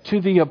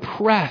to the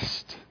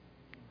oppressed.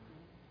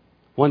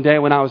 One day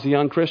when I was a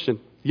young Christian,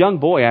 young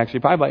boy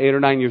actually, probably about 8 or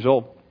 9 years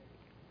old,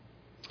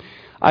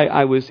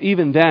 I was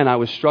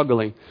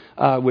struggling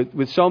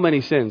with so many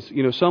sins,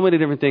 so many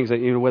different things,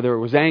 whether it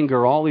was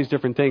anger, all these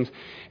different things.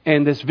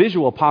 And this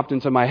visual popped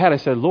into my head. I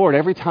said, Lord,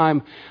 every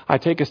time I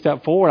take a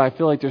step forward, I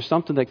feel like there's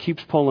something that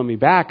keeps pulling me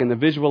back. And the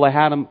visual I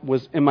had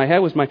was in my head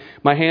was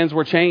my hands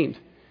were chained,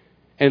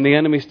 and the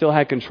enemy still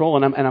had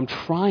control. And I'm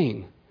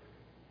trying.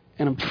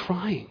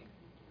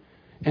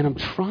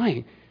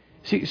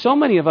 See, so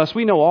many of us,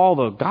 we know all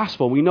the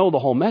gospel, we know the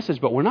whole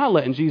message, but we're not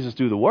letting Jesus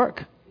do the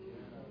work.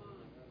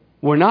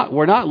 We're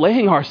not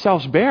laying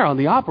ourselves bare on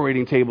the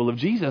operating table of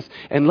Jesus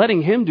and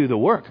letting Him do the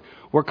work.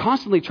 We're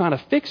constantly trying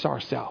to fix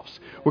ourselves.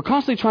 We're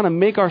constantly trying to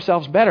make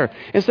ourselves better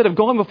instead of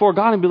going before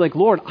God and be like,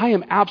 Lord, I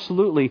am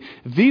absolutely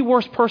the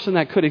worst person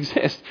that could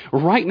exist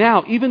right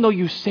now, even though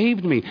you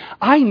saved me.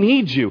 I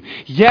need you.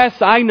 Yes,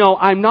 I know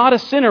I'm not a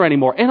sinner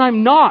anymore, and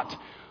I'm not.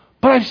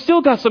 But I've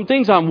still got some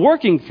things I'm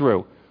working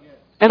through,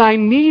 and I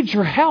need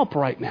your help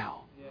right now.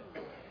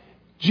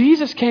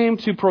 Jesus came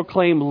to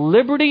proclaim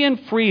liberty and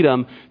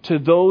freedom to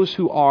those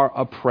who are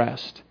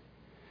oppressed.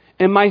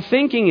 And my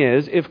thinking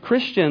is, if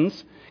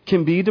Christians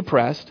can be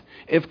depressed,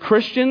 if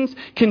Christians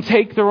can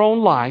take their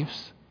own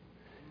lives,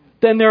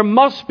 then there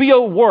must be a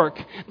work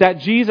that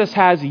Jesus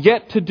has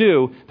yet to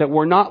do that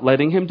we're not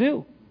letting Him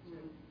do.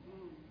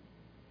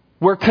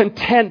 We're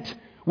content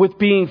with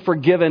being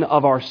forgiven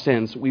of our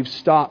sins. We've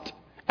stopped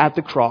at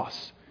the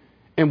cross,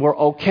 and we're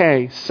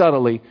okay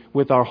subtly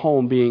with our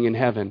home being in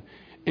heaven.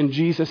 And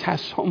Jesus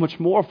has so much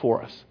more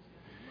for us.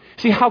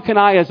 See, how can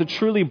I, as a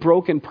truly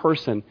broken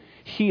person,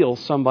 heal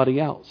somebody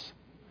else?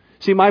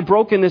 See, my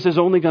brokenness is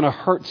only going to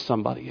hurt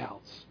somebody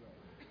else.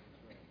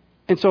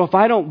 And so if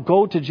I don't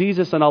go to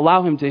Jesus and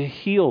allow Him to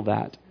heal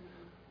that,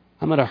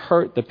 I'm going to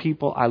hurt the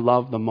people I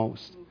love the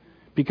most.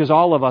 Because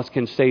all of us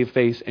can save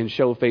face and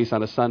show face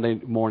on a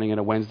Sunday morning and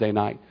a Wednesday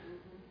night.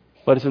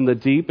 But it's in the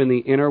deep and the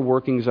inner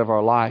workings of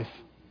our life.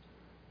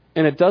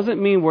 And it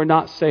doesn't mean we're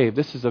not saved.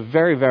 This is a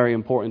very, very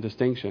important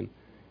distinction.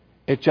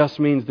 It just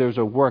means there's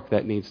a work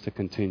that needs to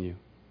continue.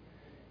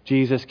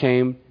 Jesus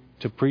came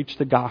to preach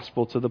the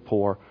gospel to the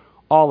poor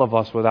All of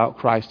us without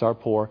Christ are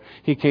poor.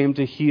 He came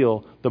to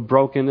heal the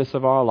brokenness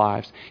of our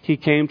lives. He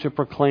came to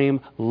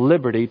proclaim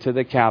liberty to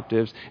the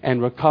captives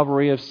and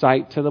recovery of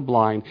sight to the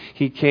blind.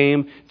 He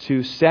came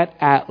to set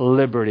at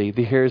liberty,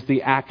 here's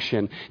the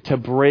action, to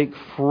break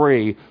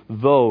free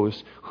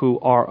those who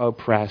are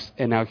oppressed.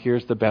 And now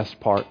here's the best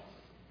part.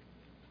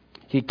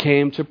 He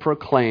came to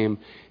proclaim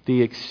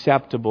the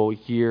acceptable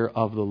year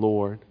of the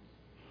Lord.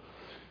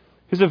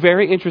 It's a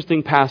very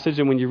interesting passage,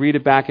 and when you read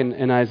it back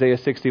in Isaiah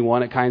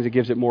 61, it kind of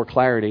gives it more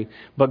clarity.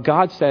 But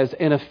God says,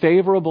 in a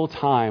favorable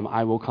time,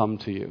 I will come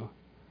to you.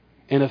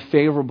 In a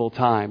favorable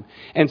time.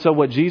 And so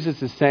what Jesus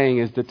is saying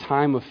is the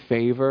time of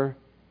favor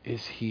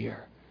is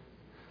here.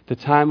 The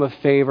time of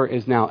favor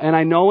is now. And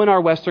I know in our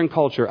Western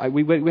culture,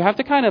 we have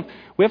to kind of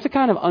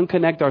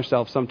unconnect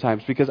ourselves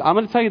sometimes, because I'm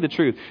going to tell you the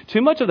truth.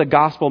 Too much of the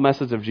gospel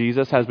message of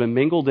Jesus has been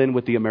mingled in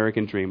with the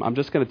American dream. I'm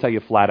just going to tell you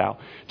flat out.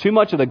 Too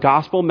much of the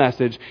gospel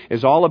message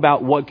is all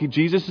about what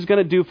Jesus is going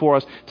to do for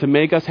us to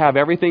make us have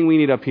everything we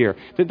need up here.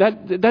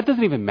 That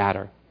doesn't even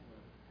matter.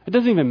 It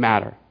doesn't even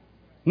matter.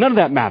 None of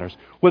that matters.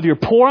 Whether you're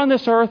poor on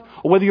this earth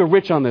or whether you're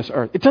rich on this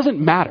earth, it doesn't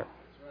matter.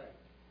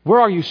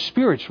 Where are you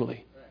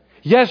spiritually?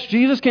 Yes,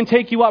 Jesus can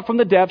take you up from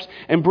the depths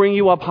and bring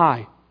you up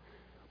high.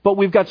 But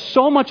we've got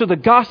so much of the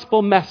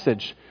gospel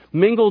message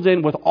mingled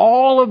in with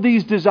all of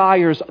these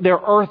desires, their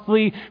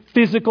earthly,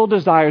 physical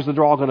desires, that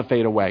are all going to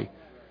fade away.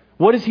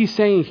 What is he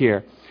saying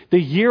here?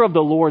 The year of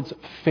the Lord's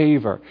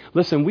favor.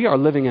 Listen, we are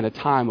living in a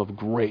time of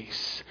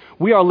grace.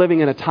 We are living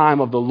in a time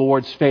of the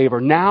Lord's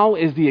favor. Now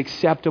is the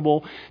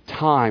acceptable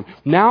time.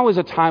 Now is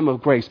a time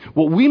of grace.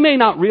 What we may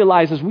not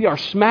realize is we are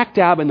smack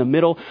dab in the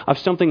middle of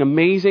something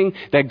amazing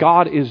that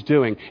God is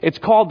doing. It's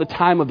called the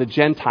time of the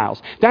Gentiles.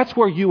 That's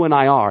where you and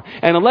I are.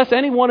 And unless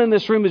anyone in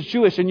this room is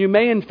Jewish, and you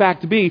may in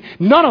fact be,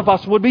 none of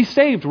us would be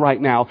saved right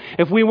now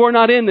if we were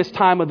not in this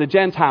time of the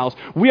Gentiles.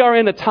 We are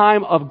in a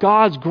time of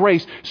God's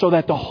grace so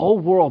that the whole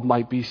world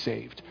might be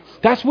saved.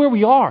 That's where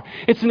we are.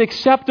 It's an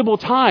acceptable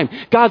time.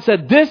 God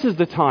said, this is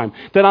the time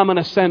that I'm going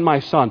to send my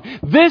son.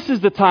 This is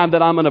the time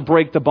that I'm going to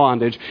break the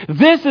bondage.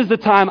 This is the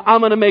time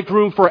I'm going to make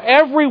room for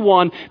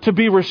everyone to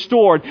be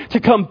restored, to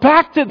come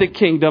back to the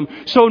kingdom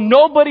so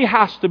nobody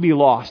has to be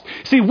lost.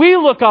 See, we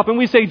look up and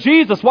we say,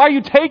 Jesus, why are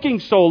you taking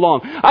so long?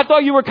 I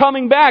thought you were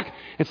coming back.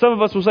 And some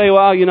of us will say,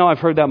 well, I've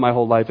heard that my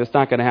whole life. It's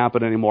not going to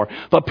happen anymore.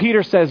 But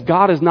Peter says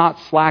God is not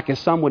slack as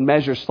some would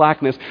measure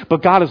slackness,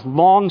 but God is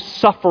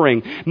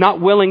long-suffering, not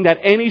willing that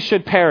any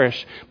should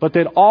perish, but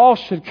that all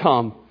should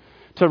come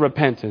to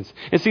repentance.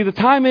 And see, the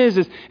time is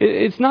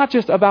it's not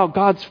just about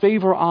God's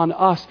favor on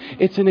us.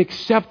 It's an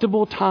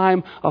acceptable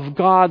time of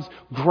God's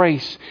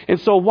grace. And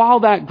so while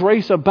that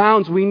grace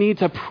abounds, we need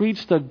to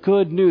preach the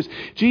good news.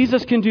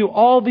 Jesus can do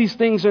all these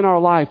things in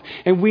our life,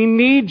 and we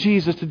need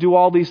Jesus to do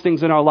all these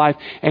things in our life,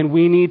 and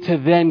we need to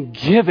then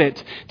give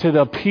it to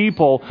the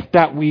people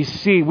that we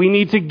see. We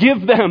need to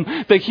give them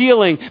the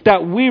healing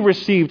that we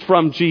received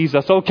from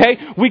Jesus, okay?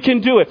 We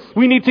can do it.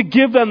 We need to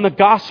give them the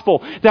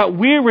gospel that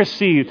we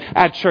received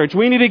at church.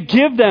 We need to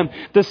give them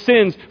the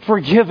sins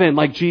forgiven,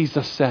 like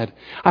Jesus said.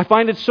 I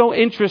find it so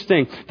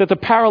interesting that the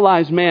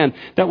paralyzed man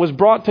that was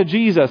brought to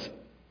Jesus,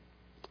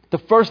 the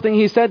first thing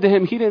he said to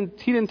him, he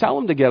didn't tell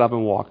him to get up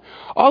and walk.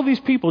 All these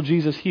people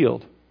Jesus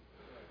healed.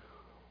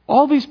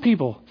 All these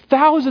people,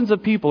 thousands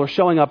of people are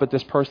showing up at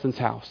this person's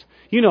house.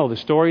 You know the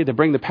story. They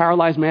bring the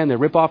paralyzed man, they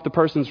rip off the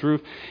person's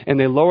roof, and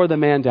they lower the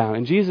man down.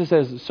 And Jesus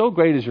says, so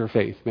great is your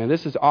faith. Man,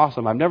 this is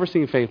awesome. I've never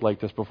seen faith like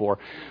this before.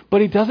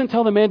 But he doesn't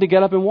tell the man to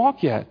get up and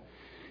walk yet.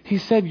 He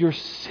said, your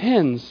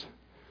sins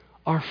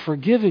are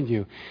forgiven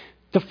you.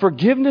 The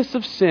forgiveness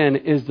of sin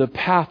is the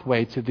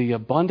pathway to the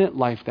abundant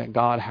life that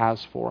God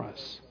has for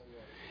us.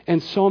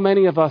 And so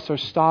many of us are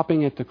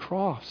stopping at the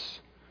cross.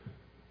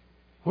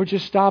 We're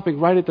just stopping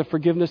right at the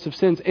forgiveness of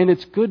sins. And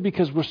it's good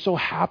because we're so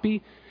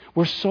happy.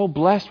 We're so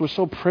blessed. We're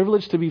so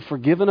privileged to be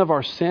forgiven of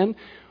our sin.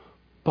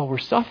 But we're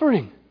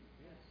suffering.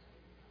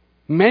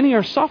 Many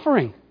are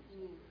suffering.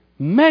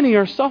 Many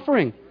are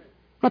suffering.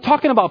 I'm not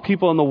talking about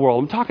people in the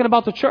world. I'm talking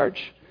about the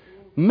church.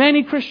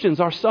 Many Christians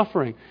are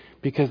suffering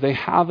because they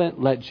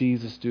haven't let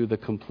Jesus do the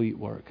complete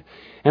work.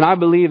 And I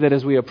believe that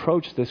as we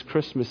approach this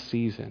Christmas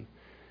season,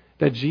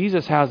 that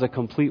Jesus has a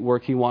complete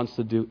work he wants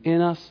to do in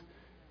us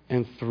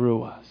and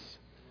through us.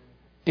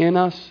 In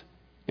us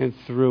and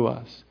through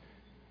us.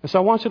 And so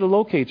I want you to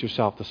locate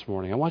yourself this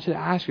morning. I want you to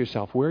ask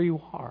yourself where you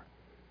are.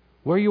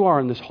 Where you are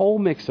in this whole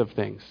mix of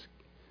things.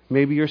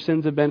 Maybe your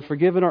sins have been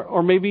forgiven,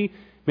 or maybe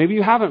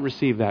you haven't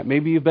received that.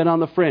 Maybe you've been on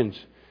the fringe.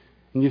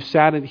 And you've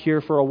sat in here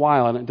for a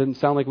while, and it didn't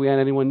sound like we had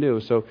anyone new.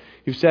 So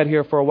you've sat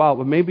here for a while,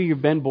 but maybe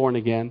you've been born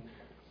again,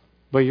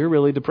 but you're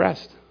really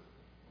depressed.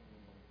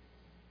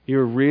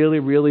 You're really,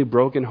 really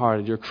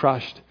brokenhearted. You're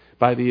crushed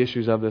by the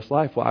issues of this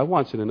life. Well, I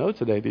want you to know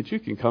today that you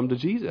can come to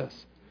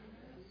Jesus.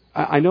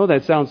 I know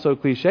that sounds so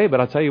cliche,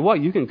 but I'll tell you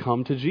what, you can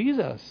come to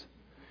Jesus.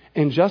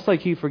 And just like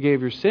he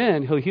forgave your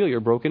sin, he'll heal your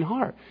broken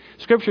heart.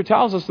 Scripture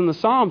tells us in the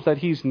Psalms that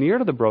he's near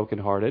to the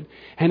brokenhearted,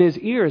 and his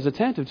ear is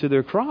attentive to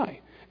their cry.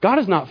 God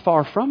is not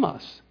far from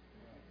us.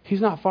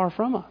 He's not far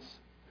from us.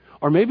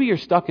 Or maybe you're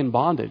stuck in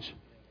bondage.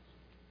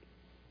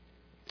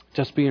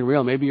 Just being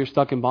real. Maybe you're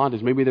stuck in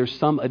bondage. Maybe there's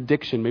some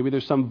addiction. Maybe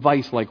there's some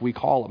vice, like we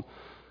call them.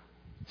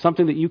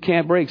 Something that you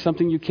can't break.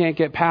 Something you can't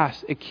get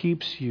past. It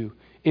keeps you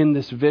in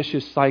this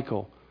vicious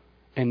cycle.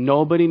 And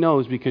nobody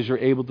knows because you're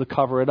able to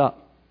cover it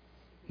up.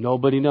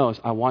 Nobody knows.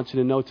 I want you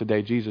to know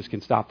today, Jesus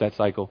can stop that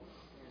cycle.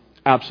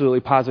 Absolutely,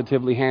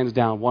 positively, hands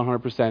down,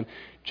 100%.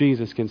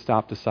 Jesus can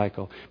stop the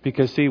cycle.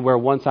 Because see, where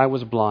once I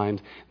was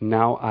blind,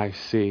 now I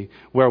see.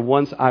 Where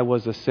once I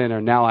was a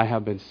sinner, now I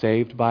have been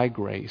saved by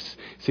grace.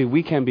 See,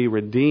 we can be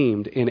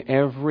redeemed in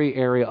every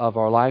area of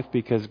our life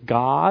because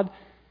God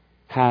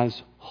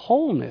has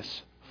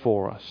wholeness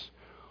for us.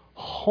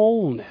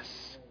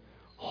 Wholeness.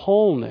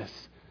 Wholeness.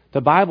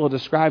 The Bible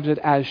describes it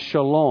as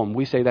shalom.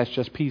 We say that's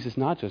just peace. It's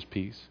not just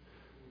peace.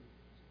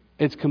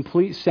 It's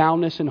complete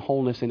soundness and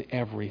wholeness in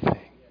everything.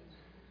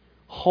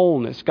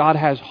 Wholeness. God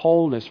has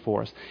wholeness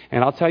for us.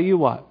 And I'll tell you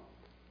what,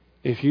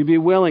 if you be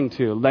willing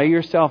to lay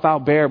yourself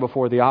out bare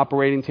before the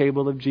operating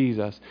table of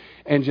Jesus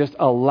and just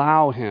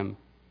allow Him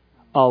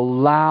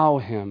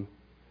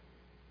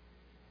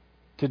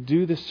to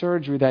do the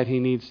surgery that He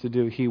needs to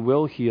do, He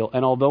will heal.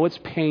 And although it's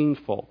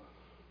painful,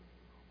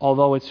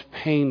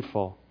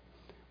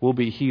 we'll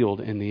be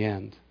healed in the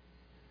end.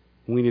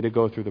 We need to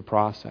go through the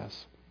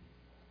process.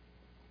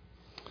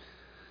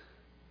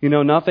 You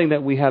know, nothing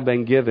that we have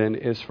been given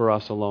is for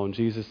us alone.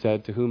 Jesus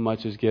said, to whom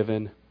much is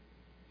given,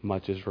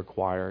 much is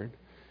required.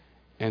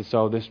 And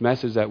so this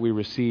message that we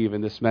receive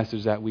and this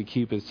message that we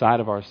keep inside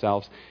of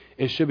ourselves,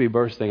 it should be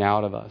bursting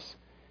out of us.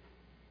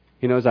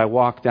 You know, as I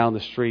walk down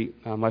the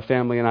street, my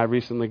family and I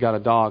recently got a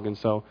dog. And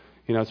so,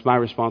 you know, it's my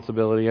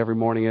responsibility every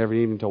morning and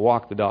every evening to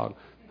walk the dog.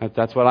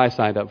 That's what I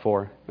signed up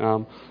for.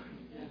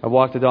 I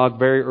walk the dog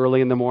very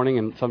early in the morning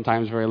and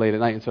sometimes very late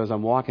at night. And so as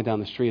I'm walking down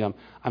the street,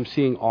 I'm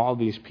seeing all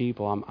these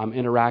people. I'm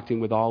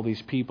interacting with all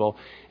these people.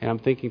 And I'm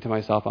thinking to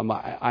myself,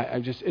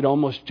 it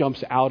almost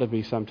jumps out of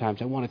me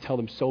sometimes. I want to tell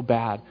them so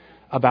bad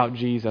about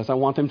Jesus. I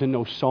want them to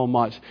know so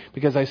much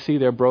because I see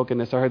their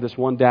brokenness. I heard this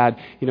one dad,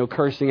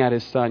 cursing at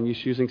his son,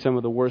 using some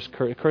of the worst,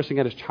 cursing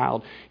at his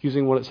child,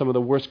 using some of the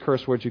worst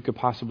curse words you could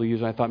possibly use.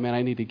 And I thought, man,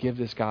 I need to give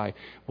this guy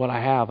what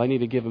I have. I need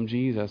to give him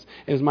Jesus.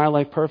 Is my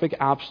life perfect?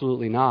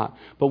 Absolutely not.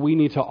 But we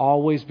need to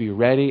always be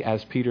ready,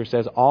 as Peter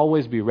says,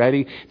 always be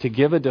ready to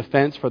give a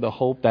defense for the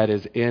hope that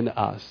is in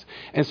us.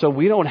 And so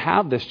we don't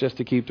have this just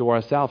to keep to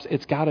ourselves.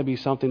 It's got to be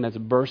something that's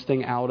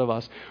bursting out of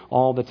us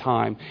all the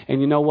time.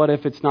 And you know what?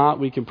 If it's not,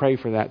 we can pray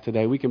for that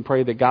today. We can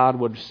pray that God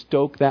would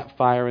stoke that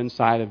fire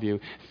inside of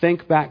you.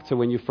 Think back to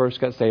when you first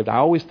got saved. I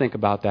always think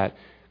about that.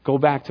 Go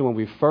back to when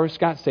we first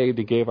got saved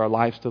and gave our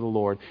lives to the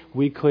Lord.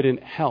 We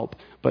couldn't help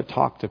but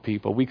talk to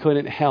people. We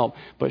couldn't help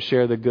but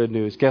share the good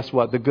news. Guess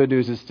what? The good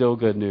news is still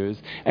good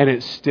news. And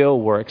it still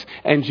works.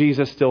 And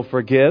Jesus still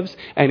forgives.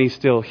 And He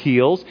still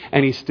heals.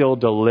 And He still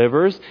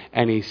delivers.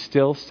 And He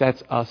still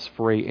sets us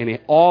free. And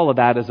all of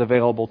that is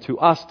available to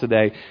us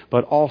today,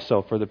 but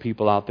also for the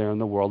people out there in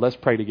the world. Let's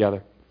pray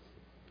together.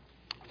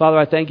 Father,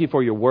 I thank You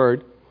for Your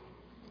word.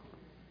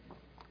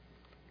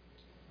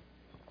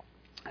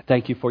 I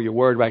thank You for Your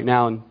word right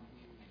now. And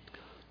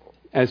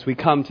as we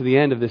come to the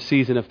end of this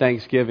season of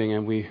Thanksgiving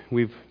and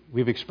we've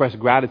expressed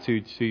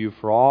gratitude to You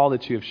for all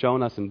that You have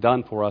shown us and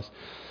done for us,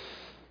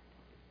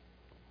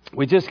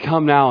 we just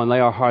come now and lay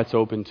our hearts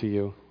open to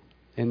You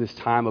in this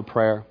time of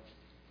prayer.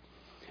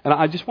 And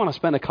I just want to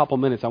spend a couple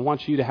minutes. I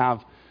want you to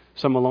have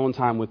some alone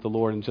time with the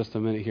Lord in just a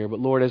minute here. But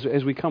Lord,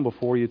 as we come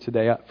before You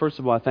today, first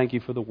of all, I thank You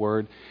for the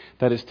word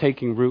that is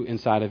taking root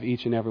inside of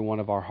each and every one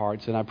of our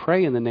hearts. And I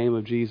pray in the name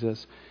of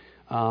Jesus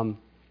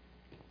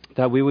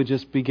that we would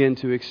just begin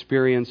to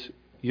experience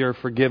Your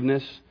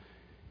forgiveness,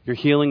 Your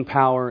healing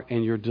power,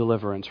 and Your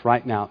deliverance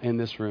right now in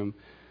this room.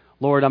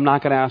 Lord, I'm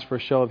not going to ask for a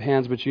show of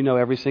hands, but You know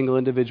every single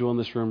individual in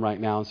this room right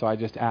now. And so I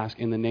just ask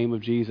in the name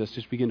of Jesus,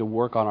 just begin to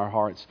work on our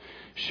hearts.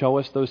 Show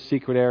us those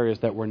secret areas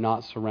that we're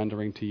not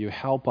surrendering to You.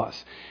 Help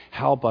us,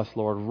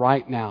 Lord,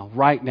 right now,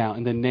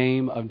 in the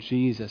name of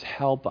Jesus.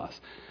 Help us.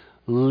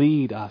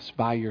 Lead us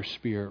by Your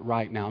Spirit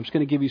right now. I'm just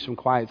going to give you some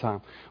quiet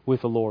time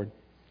with the Lord.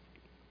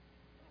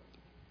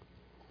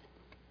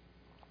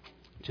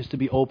 Just to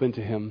be open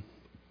to Him.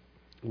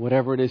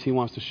 Whatever it is He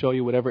wants to show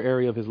you, whatever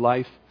area of His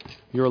life,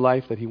 your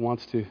life, that He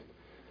wants to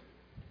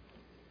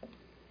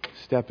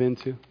step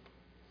into.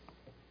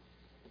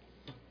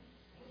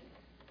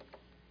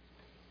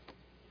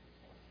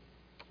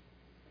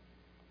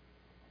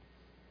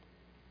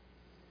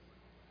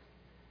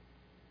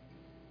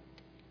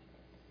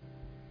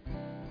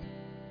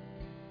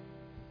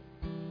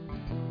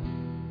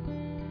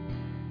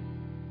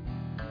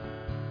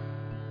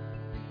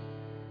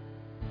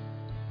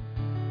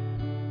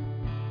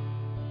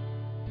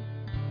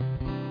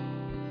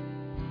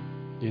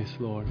 Yes,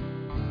 Lord.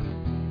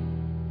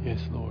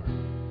 Yes, Lord.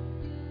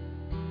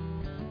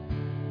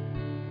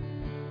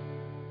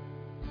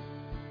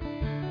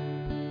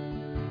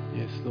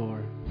 Yes,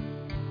 Lord.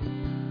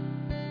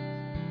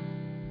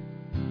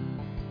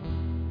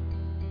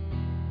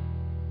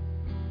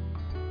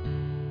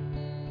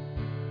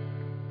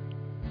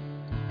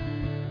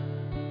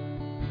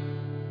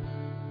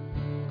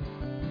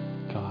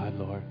 God,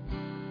 Lord.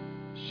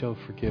 show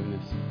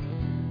forgiveness.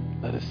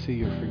 Let us see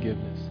your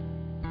forgiveness.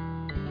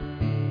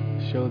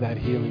 Show that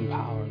healing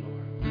power, Lord.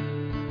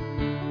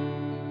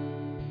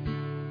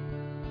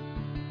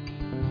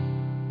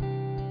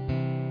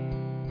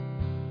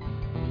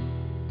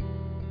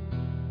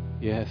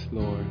 Yes,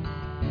 Lord.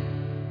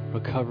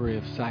 Recovery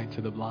of sight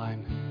to the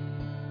blind.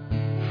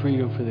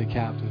 Freedom for the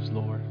captives,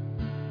 Lord.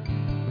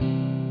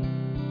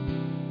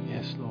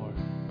 Yes, Lord.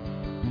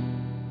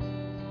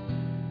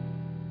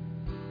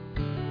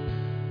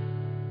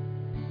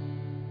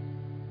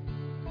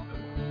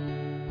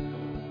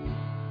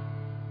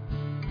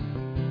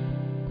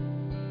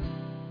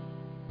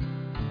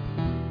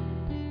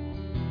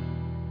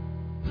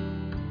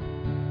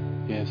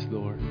 Yes,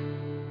 Lord.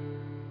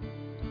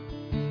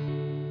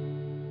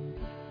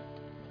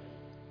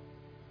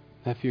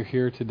 If you're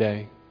here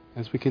today,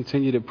 as we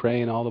continue to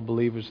pray, and all the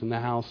believers in the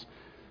house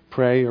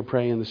pray or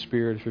pray in the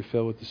Spirit, if you're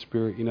filled with the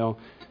Spirit, you know,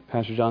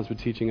 Pastor John's been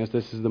teaching us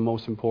this is the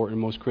most important,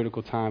 most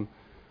critical time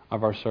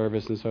of our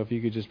service. And so if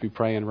you could just be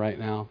praying right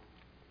now.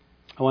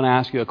 I want to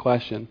ask you a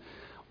question.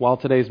 While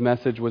today's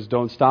message was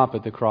don't stop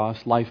at the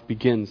cross, life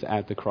begins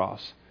at the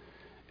cross.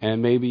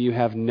 And maybe you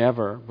have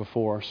never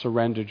before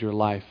surrendered your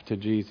life to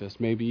Jesus.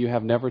 Maybe you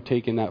have never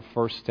taken that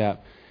first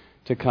step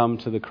to come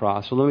to the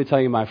cross. So let me tell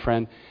you, my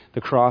friend,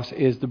 the cross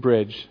is the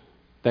bridge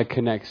that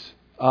connects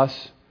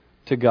us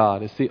to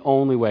God. It's the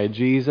only way.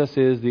 Jesus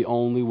is the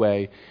only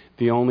way,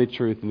 the only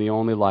truth, and the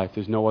only life.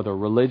 There's no other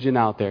religion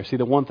out there. See,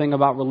 the one thing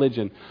about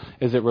religion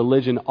is that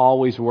religion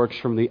always works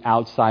from the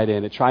outside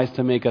in. It tries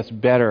to make us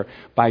better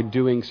by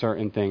doing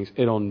certain things.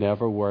 It'll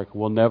never work.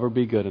 We'll never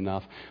be good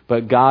enough.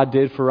 But God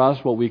did for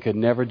us what we could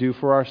never do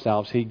for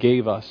ourselves. He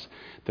gave us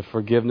the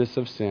forgiveness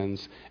of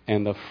sins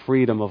and the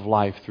freedom of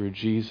life through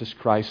Jesus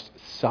Christ's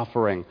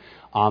suffering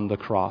on the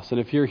cross. And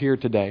if you're here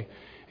today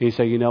and you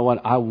say, you know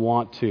what,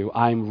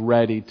 I'm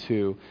ready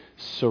to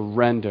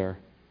surrender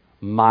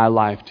my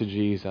life to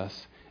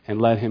Jesus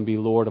and let Him be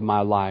Lord of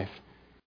my life,